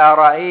إذا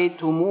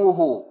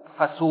رأيتموه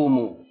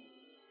فصوموا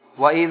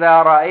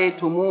وإذا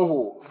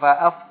رأيتموه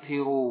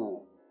فأفطروا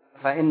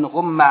فإن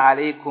غم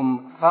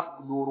عليكم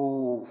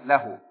فاقدروا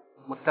له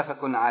متفق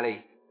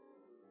عليه.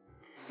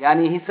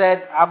 Yani he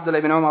said, Abdullah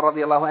ibn Umar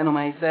radiallahu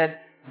anhu, he said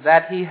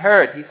that he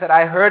said,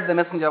 I heard the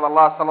Messenger of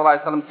Allah sallallahu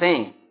alaihi wasallam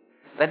saying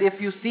that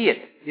if you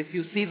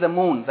see the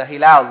moon, the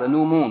hilal, the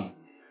new moon,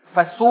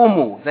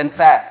 fasumu, then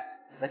fast.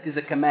 That is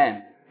a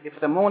command. If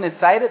the moon is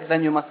sighted,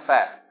 then you must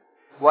fast.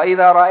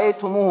 وَإِذَا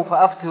رَأَيْتُمُوهُ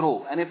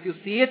فَأَفْتِرُوا. And if you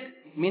see it,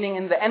 meaning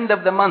in the end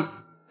of the month,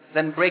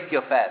 then break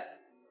your fast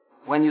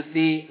when you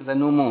see the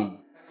new moon.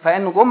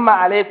 فَإِنْ غُمَّ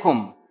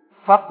عَلَيْكُمْ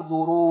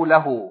فَاقْدُرُوا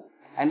لَهُ.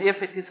 And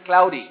if it is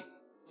cloudy,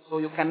 so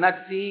you cannot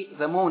see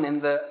the moon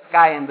in the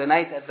sky in the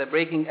night at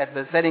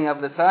the setting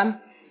of the sun,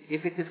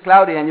 if it is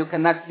cloudy and you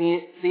cannot see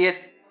it,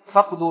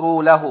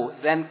 فَاقْدُرُوا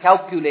لَهُ. Then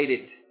calculate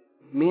it.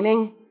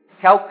 Meaning,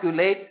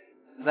 calculate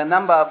the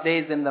number of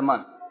days in the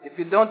month. If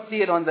you don't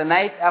see it on the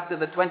night after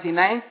the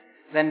 29th,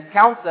 then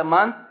count the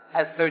month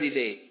as 30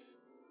 days.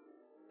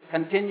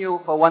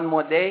 Continue for one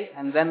more day,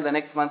 and then the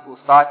next month will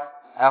start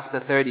after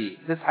 30.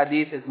 This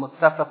hadith is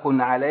muttafaqun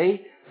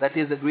alayh, that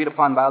is agreed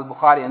upon by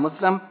Al-Bukhari and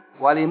Muslim.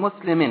 Wali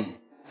Muslimin.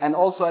 And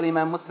also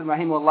Al-Imam Muslim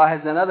rahimahullah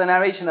has another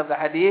narration of the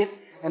hadith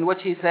in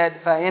which he said,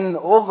 فَإِنْ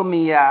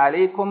أُغْمِيَ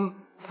عَلَيْكُمْ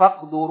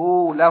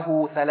فَاقْدُرُوا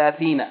لَهُ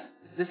ثَلَاثِينَ.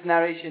 This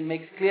narration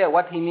makes clear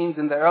what he means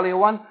in the earlier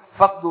one.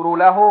 فَاقْدُرُوا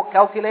لَهُ,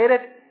 calculate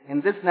it. In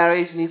this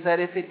narration he said,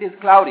 if it is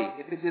cloudy,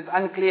 if it is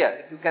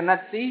unclear, if you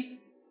cannot see,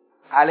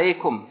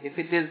 alaykum. If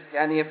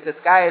the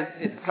sky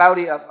is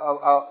cloudy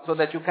so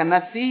that you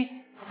cannot see,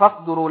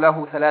 فَاقْدُرُوا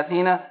لَهُ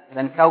ثَلَاثِينَ,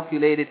 then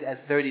calculate it as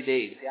 30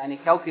 days.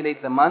 Yani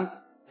calculate the month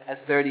as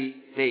 30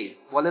 days.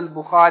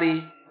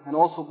 وَلِلْبُخَارِ, and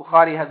also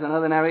Bukhari has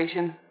another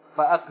narration,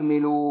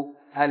 فَأَكْمِلُوا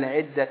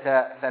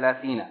الْعِدَّةَ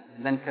ثَلَاثِينَ.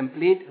 Then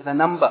complete the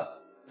number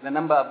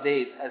of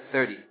days as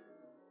 30.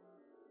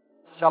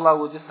 Inshallah,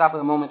 we'll just stop at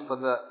a moment for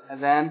the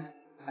adhan,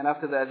 and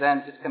after the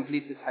adhan, just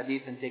complete this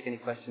hadith and take any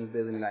questions.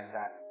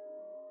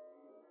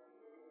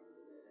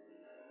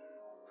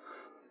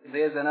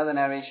 There's another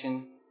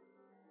narration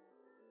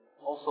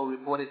also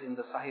reported in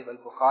the Sahih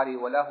al-Bukhari,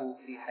 وَلَهُ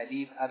فِي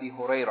حَدِيث أَبِي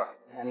هُرَيْرَةَ,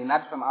 and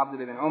not from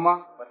Abdullah ibn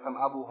Umar, but from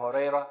Abu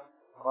Hurairah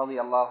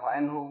radiyallahu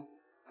anhu,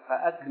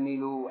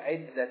 فَأَكْمِلُوا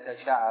عِدَّةَ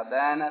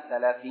شَعْبَانَ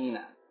ثَلَاثِينَ.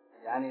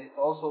 And it's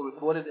also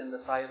reported in the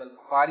Sahih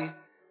al-Bukhari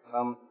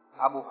from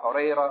Abu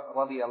Hurairah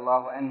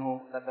radiyallahu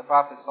anhu that the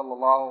Prophet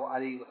sallallahu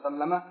alayhi wa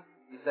sallam,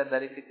 he said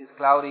that if it is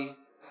cloudy,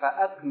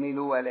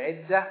 فَأَكْمِلُوا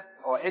الْعِدَّةَ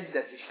or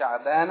عِدَّةِ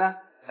شَعْبَانَ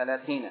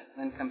ثَلَاثِينَ,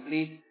 then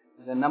complete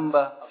the number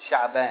of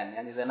Sha'ban,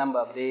 yani the number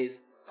of days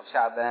of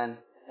Sha'ban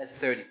as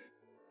 30.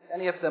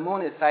 And if the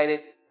moon is sighted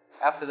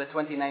after the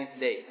 29th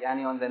day,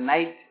 yani on the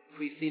night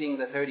preceding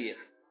the 30th,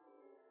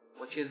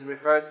 which is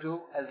referred to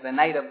as the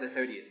night of the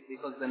 30th,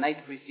 because the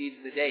night precedes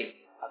the day,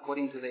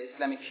 according to the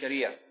Islamic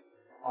Sharia.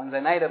 On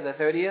the night of the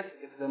 30th,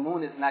 if the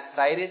moon is not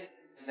sighted,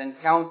 then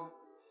count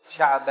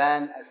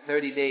Sha'ban as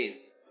 30 days.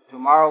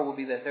 Tomorrow will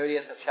be the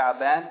 30th of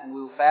Sha'ban, and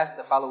we will fast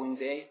the following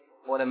day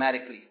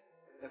automatically.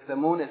 If the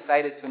moon is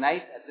sighted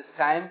tonight at this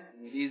time,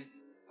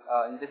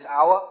 in this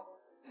hour,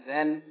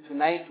 then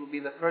tonight will be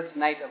the first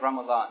night of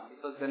Ramadan,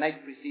 because the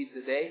night precedes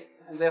the day,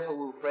 and therefore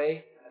we will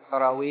pray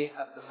Tarawih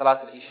after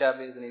Salat al-Isha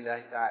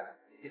bi-idhnillahi ta'ala.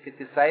 If it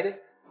is sighted,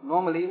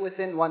 normally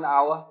within 1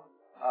 hour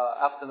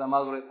after the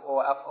Maghrib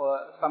or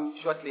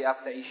shortly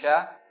after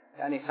Isha,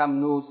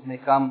 some news may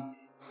come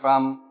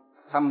from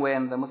somewhere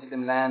in the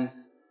Muslim lands.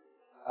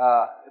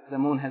 If the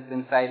moon has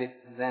been sighted,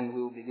 then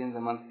we will begin the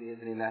month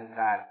bi-idhnillahi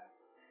ta'ala.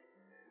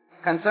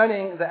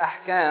 Concerning the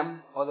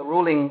ahkam or the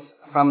rulings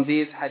from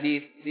these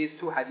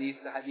two hadiths,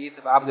 the hadith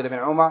of Abdullah ibn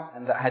Umar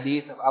and the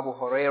hadith of Abu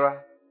Hurairah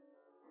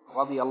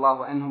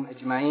radiyallahu anhum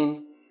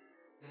ajma'in,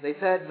 they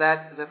said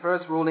that the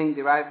first ruling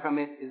derived from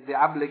it is the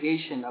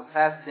obligation of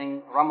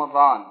fasting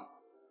Ramadan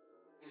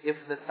if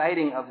the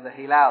sighting of the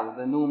hilal,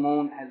 the new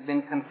moon, has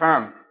been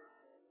confirmed,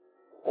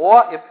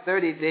 or if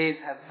 30 days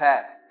have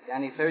passed,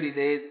 yani 30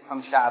 days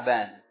from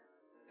Sha'ban.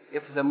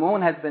 If the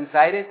moon has been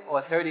sighted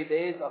or 30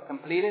 days are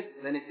completed,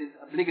 then it is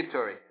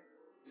obligatory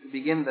to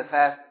begin the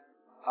fast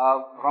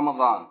of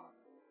Ramadan.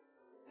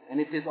 And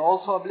it is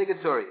also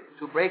obligatory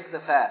to break the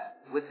fast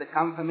with the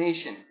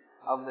confirmation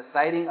of the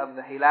sighting of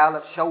the hilal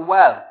of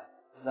Shawwal,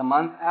 the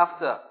month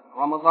after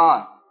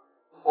Ramadan,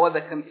 or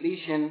the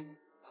completion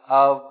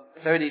of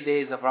 30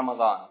 days of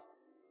Ramadan.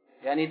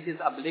 And it is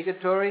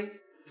obligatory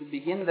to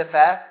begin the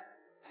fast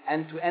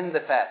and to end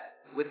the fast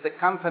with the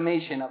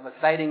confirmation of a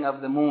sighting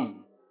of the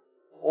moon,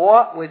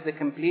 or with the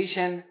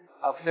completion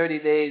of 30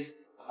 days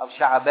of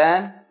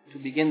Sha'ban to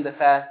begin the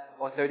fast,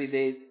 or 30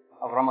 days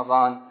of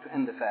Ramadan to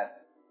end the fast.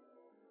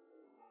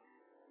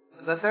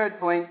 The third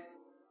point,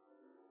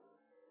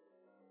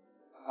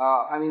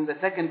 the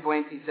second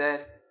point, he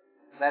said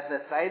that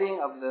the sighting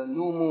of the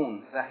new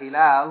moon, the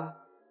hilal,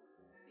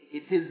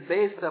 it is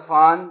based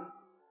upon,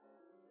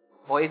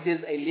 or it is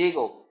a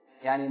legal,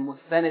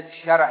 mustanid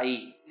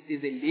shar'i, it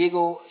is a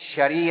legal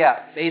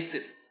sharia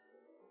basis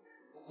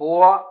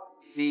for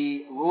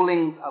the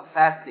rulings of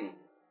fasting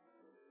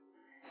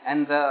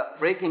and the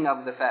breaking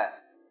of the fast.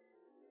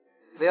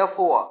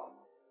 Therefore,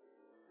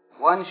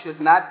 one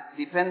should not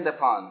depend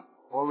upon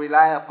or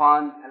rely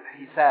upon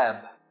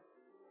al-hisab,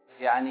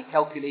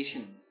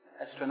 calculations,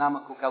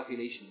 astronomical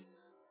calculations.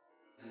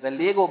 The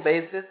legal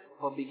basis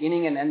for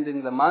beginning and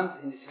ending the month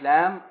in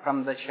Islam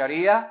from the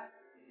Sharia,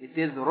 it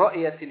is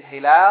ru'yat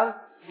al-hilal,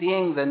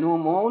 seeing the new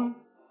moon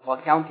or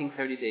counting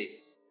 30 days.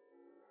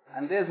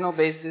 And there is no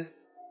basis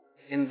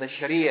in the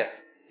Sharia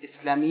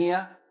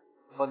Islamiyah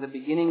for the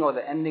beginning or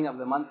the ending of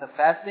the month of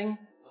fasting,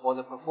 or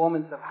the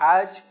performance of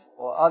Hajj,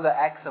 or other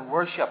acts of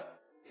worship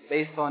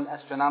based on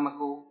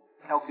astronomical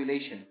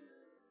calculations,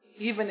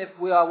 even if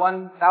we are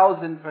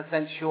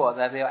 1000% sure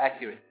that they are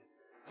accurate.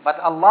 But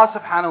Allah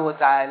subhanahu wa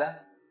ta'ala,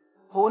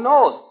 who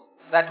knows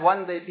that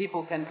one day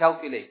people can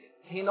calculate,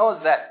 He knows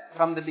that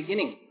from the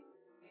beginning.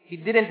 He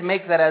didn't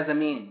make that as a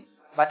means,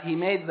 but He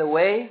made the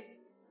way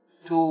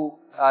to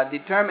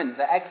determine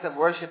the acts of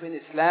worship in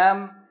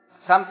Islam,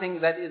 something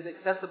that is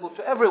accessible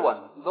to everyone,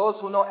 those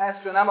who know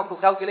astronomical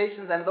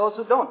calculations and those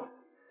who don't,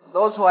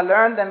 those who are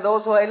learned and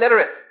those who are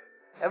illiterate.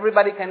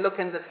 Everybody can look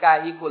in the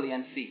sky equally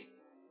and see.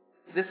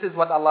 This is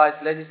what Allah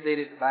has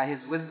legislated by His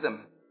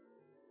wisdom,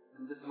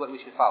 and this is what we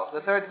should follow.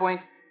 The third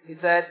point, he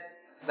said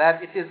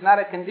that it is not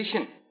a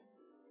condition.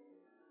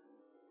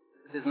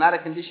 It is not a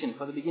condition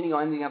for the beginning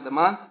or ending of the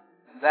month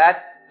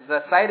that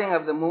the sighting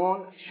of the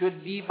moon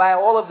should be by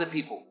all of the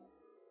people.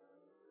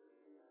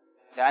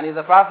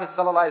 The Prophet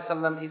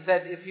ﷺ, he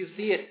said, if you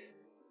see it,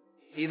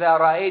 إِذَا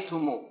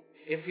رَأَيْتُمُ,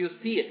 if you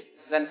see it,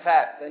 then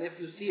fast. And if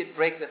you see it,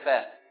 break the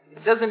fast.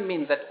 It doesn't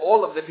mean that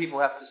all of the people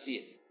have to see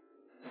it.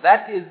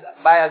 That is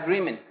by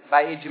agreement,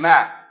 by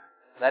ijma',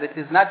 that it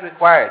is not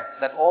required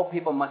that all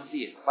people must see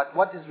it. But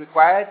what is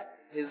required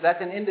is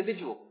that an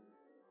individual,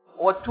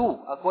 or two,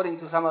 according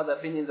to some of the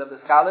opinions of the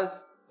scholars,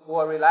 who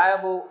are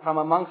reliable from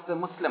amongst the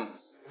Muslims,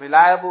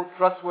 reliable,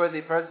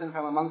 trustworthy person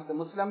from amongst the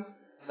Muslims,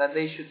 that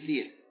they should see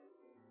it.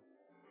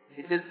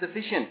 It is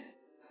sufficient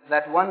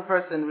that one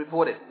person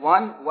reported.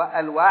 One,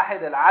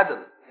 al-wahid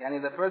al-adl,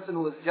 the person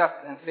who is just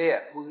and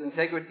fair, whose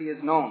integrity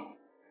is known.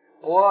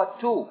 Or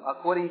two,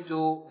 according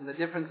to the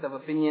difference of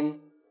opinion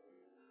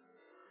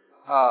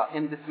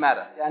in this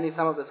matter.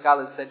 Some of the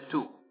scholars said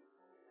two.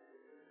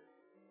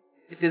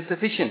 It is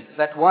sufficient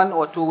that one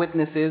or two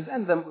witnesses,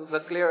 and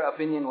the clear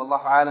opinion,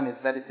 wallahu alam, is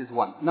that it is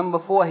one. Number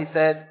 4, he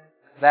said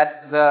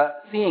that the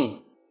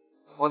seeing,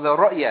 or the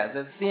ru'ya,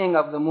 the seeing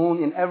of the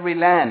moon in every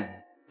land,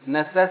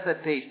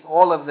 necessitates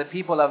all of the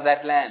people of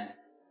that land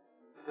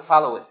to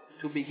follow it,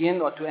 to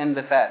begin or to end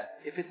the fast.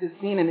 If it is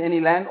seen in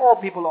any land, all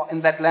people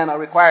in that land are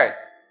required.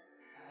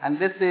 And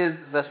this is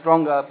the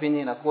stronger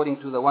opinion according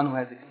to the one who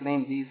has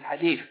explained these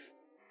hadith.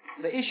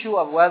 The issue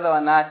of whether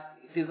or not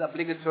it is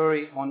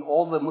obligatory on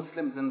all the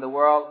Muslims in the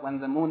world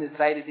when the moon is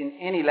sighted in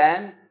any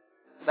land,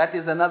 that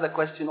is another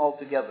question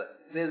altogether.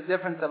 There is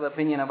difference of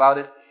opinion about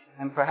it,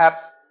 and perhaps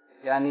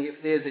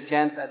if there is a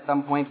chance at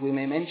some point we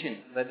may mention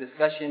the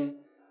discussion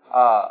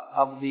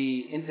of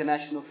the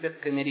International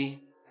Fiqh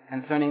Committee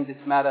concerning this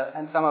matter,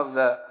 and some of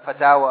the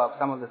fatwa of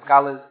some of the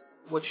scholars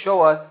would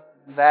show us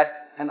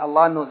that, and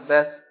Allah knows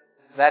best,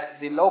 that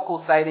the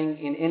local sighting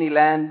in any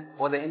land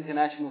or the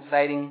international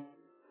sighting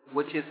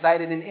which is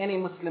cited in any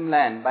Muslim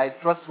land by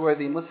a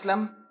trustworthy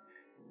Muslim,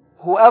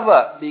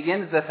 whoever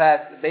begins the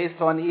fast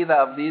based on either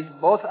of these,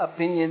 both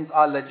opinions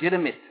are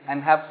legitimate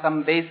and have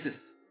some basis.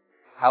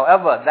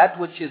 However, that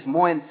which is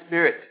more in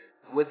spirit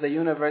with the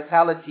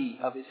universality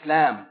of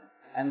Islam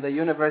and the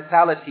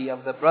universality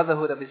of the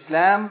brotherhood of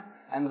Islam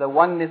and the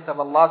oneness of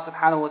Allah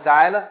subhanahu wa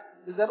ta'ala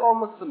is that all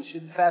Muslims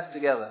should fast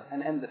together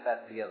and end the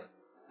fast together.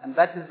 And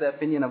that is the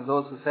opinion of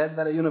those who said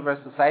that a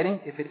universal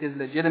sighting, if it is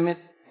legitimate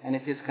and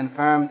it is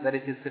confirmed, that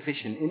it is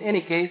sufficient. In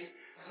any case,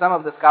 some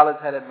of the scholars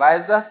had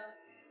advised us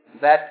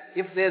that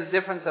if there is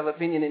difference of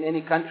opinion in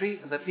any country,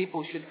 the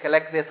people should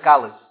collect their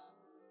scholars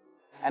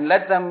and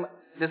let them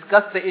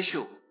discuss the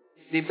issue,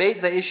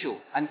 debate the issue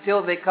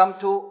until they come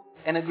to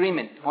an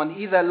agreement on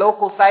either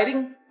local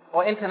sighting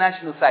or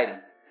international sighting.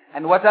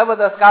 And whatever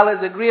the scholars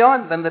agree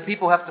on, then the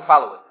people have to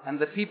follow it. And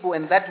the people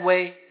in that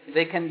way,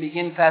 they can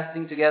begin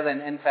fasting together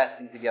and end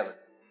fasting together.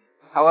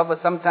 However,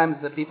 sometimes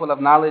the people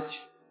of knowledge,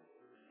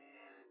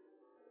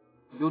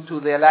 due to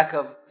their lack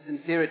of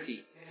sincerity,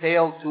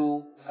 fail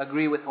to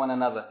agree with one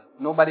another.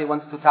 Nobody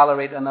wants to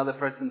tolerate another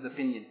person's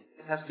opinion.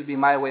 It has to be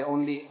my way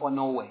only or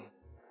no way.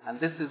 And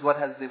this is what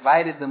has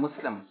divided the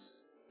Muslims.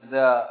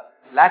 The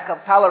lack of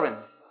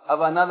tolerance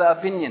of another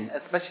opinion,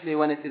 especially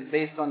when it is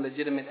based on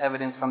legitimate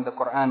evidence from the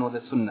Quran or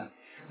the Sunnah.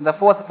 The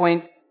fourth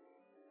point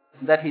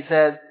that he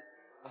says,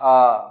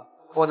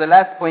 or the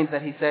last point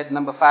that he said,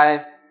 number 5,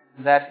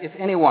 that if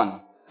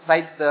anyone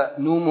sights the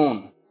new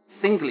moon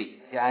singly,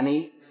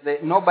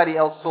 nobody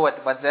else saw it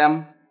but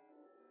them,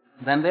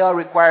 then they are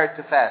required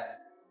to fast.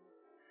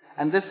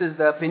 And this is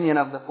the opinion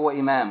of the 4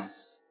 Imams.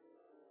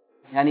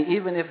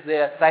 Even if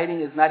their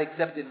sighting is not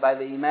accepted by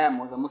the Imam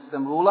or the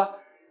Muslim ruler,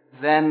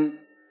 then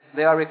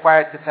they are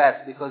required to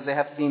fast because they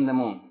have seen the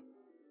moon.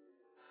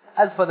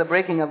 As for the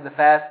breaking of the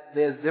fast,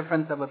 there is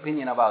difference of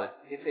opinion about it.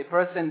 If a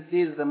person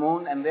sees the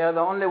moon and they are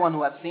the only one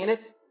who have seen it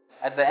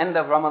at the end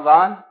of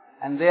Ramadan,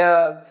 and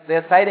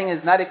their sighting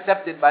is not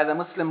accepted by the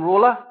Muslim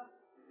ruler,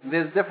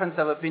 there is difference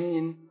of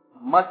opinion.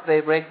 Must they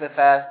break the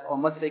fast or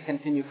must they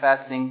continue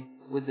fasting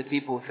with the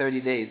people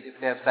 30 days if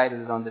they have sighted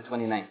it on the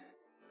 29th?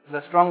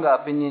 The stronger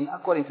opinion,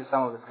 according to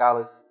some of the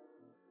scholars,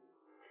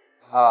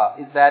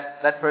 is that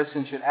that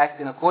person should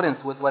act in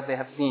accordance with what they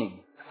have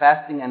seen,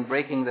 fasting and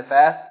breaking the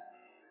fast.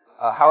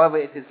 However,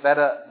 it is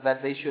better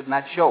that they should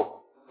not show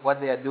what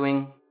they are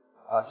doing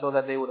so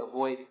that they would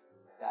avoid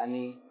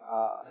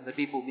the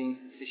people being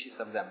suspicious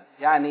of them.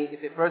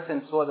 If a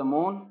person saw the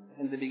moon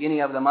in the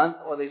beginning of the month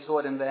or they saw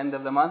it in the end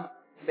of the month,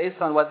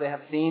 based on what they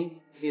have seen,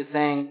 he is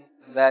saying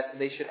that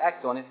they should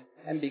act on it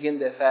and begin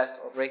their fast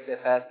or break their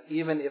fast,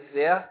 even if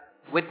their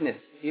witness,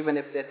 even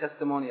if their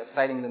testimony of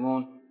sighting the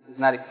moon is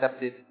not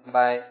accepted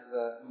by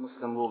the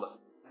Muslim ruler.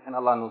 And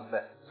Allah knows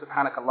best.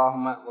 Subhanak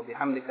Allahumma wa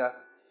bihamdika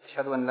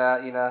ashhadu an la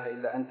ilaha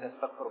illa anta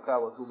astaghfiruka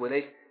wa atubu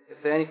ilayk.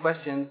 If there are any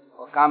questions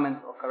or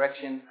comments or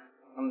corrections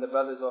from the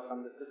brothers or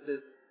from the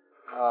sisters,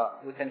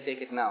 we can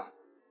take it now.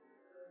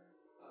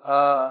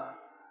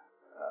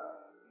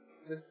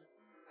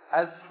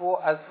 As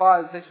far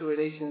as sexual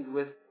relations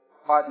with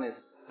partners,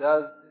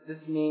 does this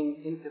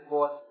mean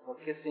intercourse or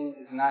kissing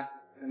is not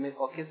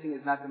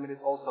permitted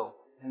also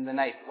in the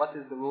night? What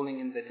is the ruling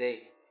in the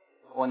day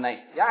or night?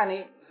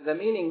 The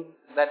meaning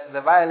that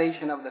the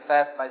violation of the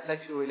fast by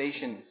sexual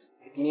relations,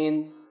 it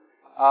means,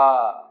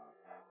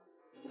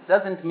 it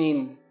doesn't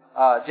mean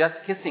just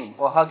kissing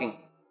or hugging.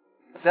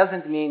 It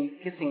doesn't mean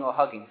kissing or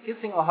hugging.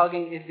 Kissing or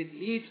hugging, if it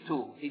leads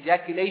to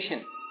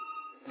ejaculation,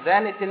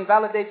 then it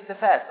invalidates the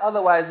fast.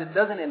 Otherwise, it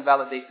doesn't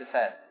invalidate the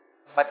fast.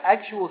 But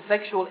actual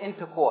sexual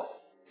intercourse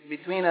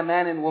between a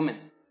man and woman,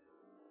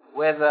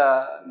 where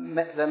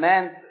the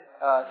man's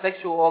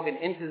sexual organ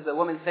enters the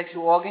woman's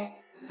sexual organ,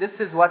 this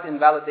is what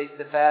invalidates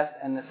the fast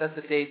and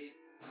necessitates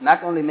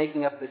not only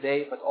making up the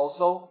day, but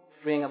also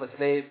freeing of a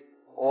slave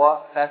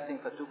or fasting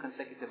for 2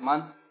 consecutive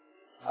months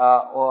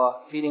or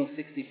feeding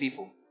 60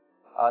 people.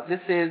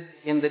 This is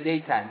in the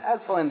daytime. As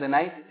for in the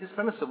night, it is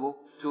permissible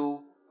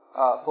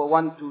for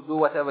one to do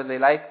whatever they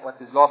like, what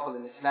is lawful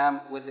in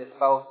Islam, with their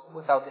spouse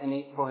without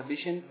any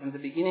prohibition. In the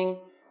beginning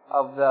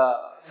of the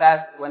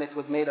fast, when it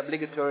was made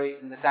obligatory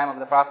in the time of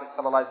the Prophet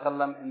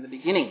ﷺ, in the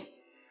beginning,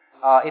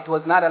 it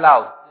was not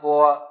allowed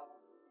for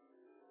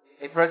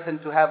a person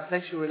to have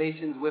sexual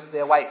relations with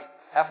their wife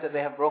after they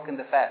have broken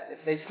the fast.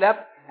 If they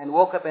slept and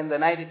woke up in the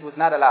night, it was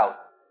not allowed.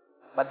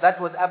 But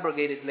that was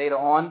abrogated later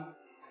on,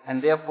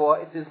 and therefore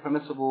it is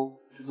permissible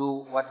to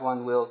do what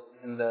one wills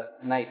in the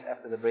night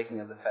after the breaking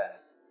of the fast.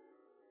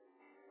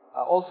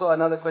 Also,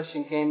 another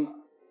question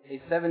came: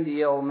 a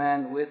 70-year-old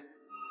man with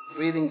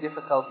breathing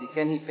difficulty,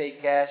 can he pay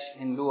cash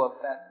in lieu of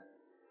fast?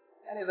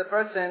 And if the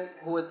person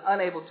who is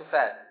unable to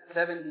fast,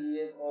 70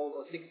 years old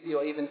or 60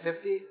 or even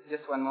 50,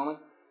 just one moment,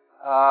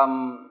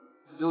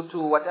 due to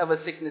whatever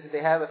sickness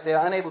they have, if they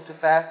are unable to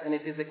fast and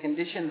it is a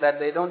condition that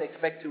they don't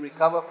expect to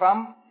recover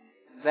from,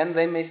 then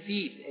they may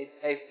feed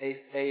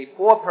a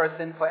poor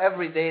person for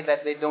every day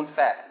that they don't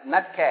fast,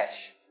 not cash.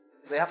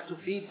 They have to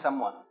feed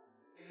someone.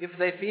 If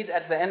they feed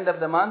at the end of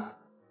the month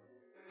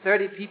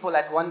 30 people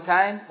at one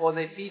time, or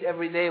they feed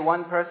every day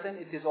one person,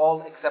 it is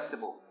all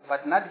acceptable.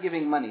 But not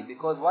giving money,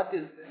 because what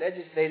is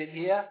legislated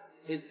here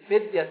is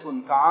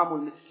fidyatun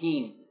ta'amul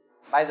miskin.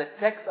 By the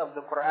text of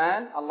the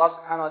Quran, Allah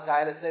subhanahu wa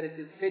ta'ala said it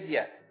is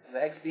fidya.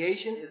 The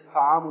expiation is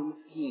ta'amul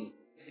miskin,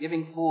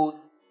 giving food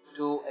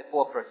to a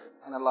poor person.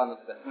 And Allah knows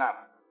best. Now,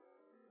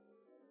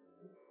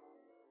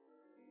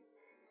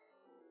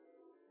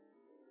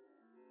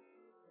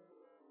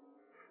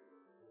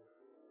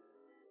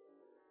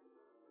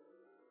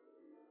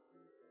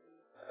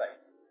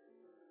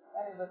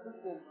 the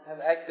sisters have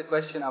asked a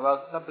question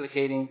about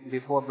supplicating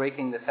before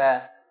breaking the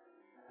fast.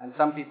 And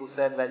some people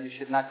said that you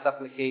should not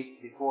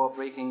supplicate before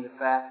breaking the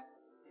fast.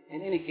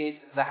 In any case,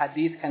 the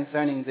hadith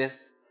concerning this,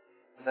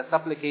 the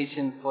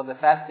supplications for the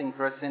fasting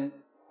person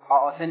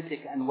are authentic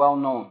and well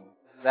known.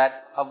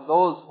 That of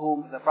those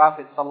whom the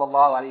Prophet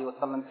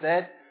ﷺ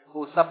said,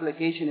 whose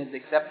supplication is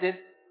accepted,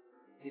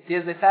 it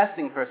is a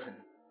fasting person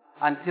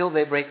until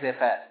they break their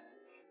fast.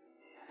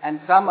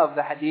 And some of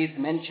the hadith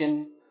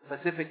mention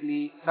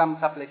specifically some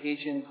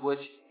supplications which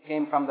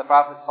came from the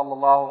Prophet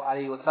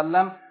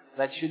ﷺ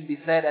that should be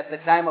said at the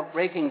time of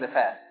breaking the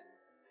fast.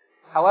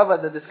 However,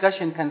 the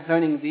discussion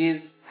concerning these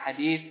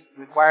hadith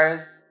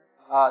requires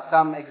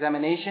some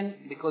examination,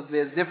 because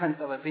there's difference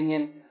of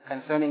opinion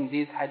concerning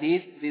these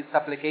hadith, these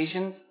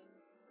supplications.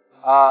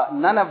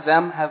 None of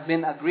them have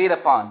been agreed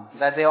upon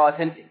that they are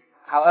authentic.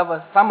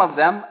 However, some of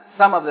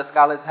the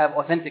scholars have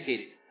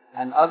authenticated,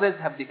 and others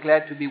have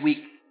declared to be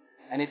weak.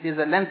 And it is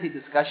a lengthy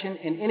discussion.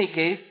 In any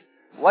case,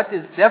 what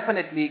is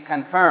definitely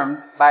confirmed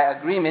by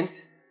agreement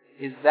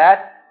is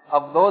that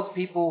of those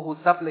people whose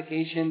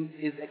supplication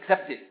is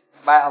accepted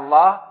by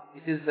Allah,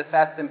 it is the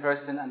fasting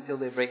person until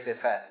they break their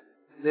fast.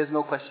 There's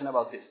no question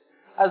about this.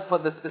 As for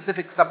the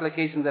specific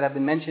supplications that have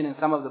been mentioned in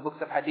some of the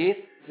books of hadith,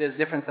 there's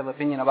difference of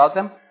opinion about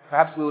them.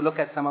 Perhaps we will look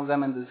at some of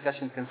them in the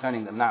discussion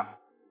concerning them now.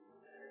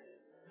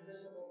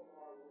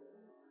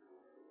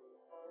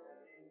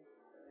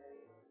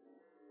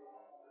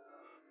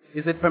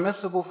 Is it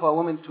permissible for a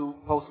woman to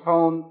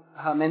postpone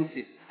her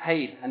menses,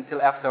 haid,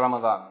 until after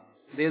Ramadan?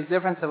 There is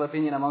difference of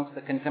opinion amongst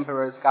the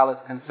contemporary scholars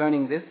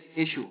concerning this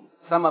issue.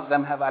 Some of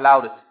them have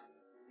allowed it,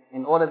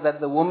 in order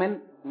that the woman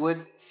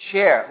would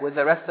share with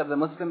the rest of the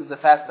Muslims the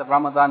fast of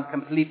Ramadan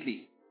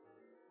completely.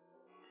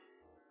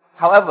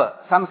 However,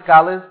 some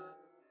scholars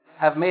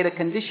have made a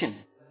condition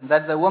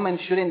that the woman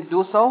shouldn't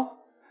do so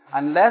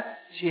unless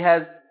she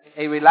has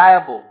a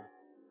reliable,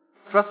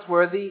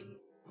 trustworthy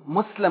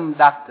Muslim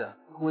doctor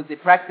who is a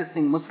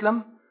practicing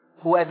Muslim,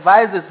 who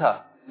advises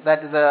her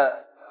that the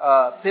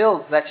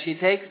pills that she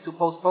takes to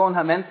postpone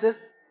her menses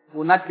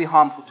will not be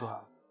harmful to her.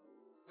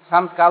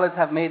 Some scholars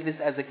have made this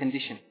as a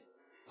condition,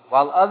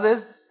 while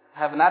others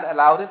have not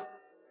allowed it,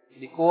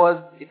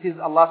 because it is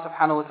Allah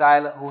subhanahu wa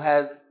ta'ala who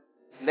has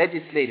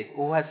legislated,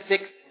 who has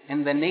fixed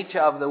in the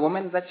nature of the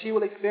woman that she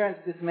will experience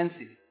this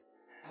menses,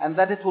 and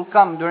that it will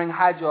come during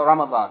Hajj or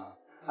Ramadan.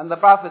 And the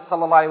Prophet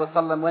sallallahu alaihi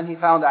wasallam, when he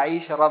found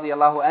Aisha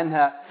radiallahu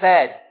anha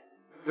sad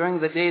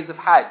during the days of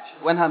Hajj,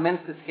 when her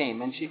menses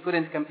came and she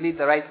couldn't complete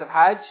the rites of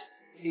Hajj,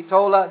 he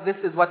told her, this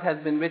is what has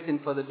been written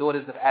for the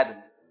daughters of Adam.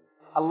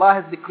 Allah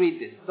has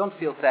decreed this. Don't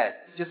feel sad.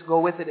 Just go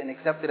with it and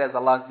accept it as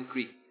Allah's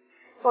decree.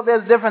 So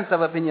there's difference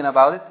of opinion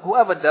about it.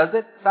 Whoever does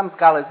it, some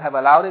scholars have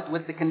allowed it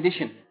with the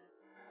condition.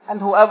 And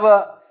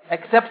whoever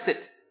accepts it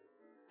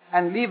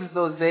and leaves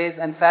those days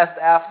and fasts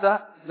after,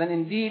 then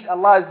indeed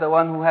Allah is the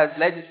one who has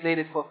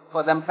legislated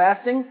for them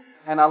fasting,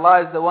 and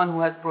Allah is the one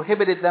who has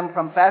prohibited them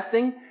from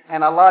fasting,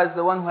 and Allah is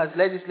the one who has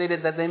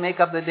legislated that they make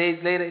up the days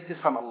later. It is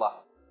from Allah.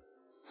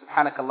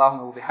 سبحانك اللهم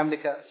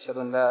وبحمدك أشهد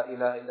أن لا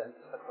إله إلا أنت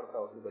أستغفرك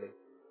وأتوب إليك.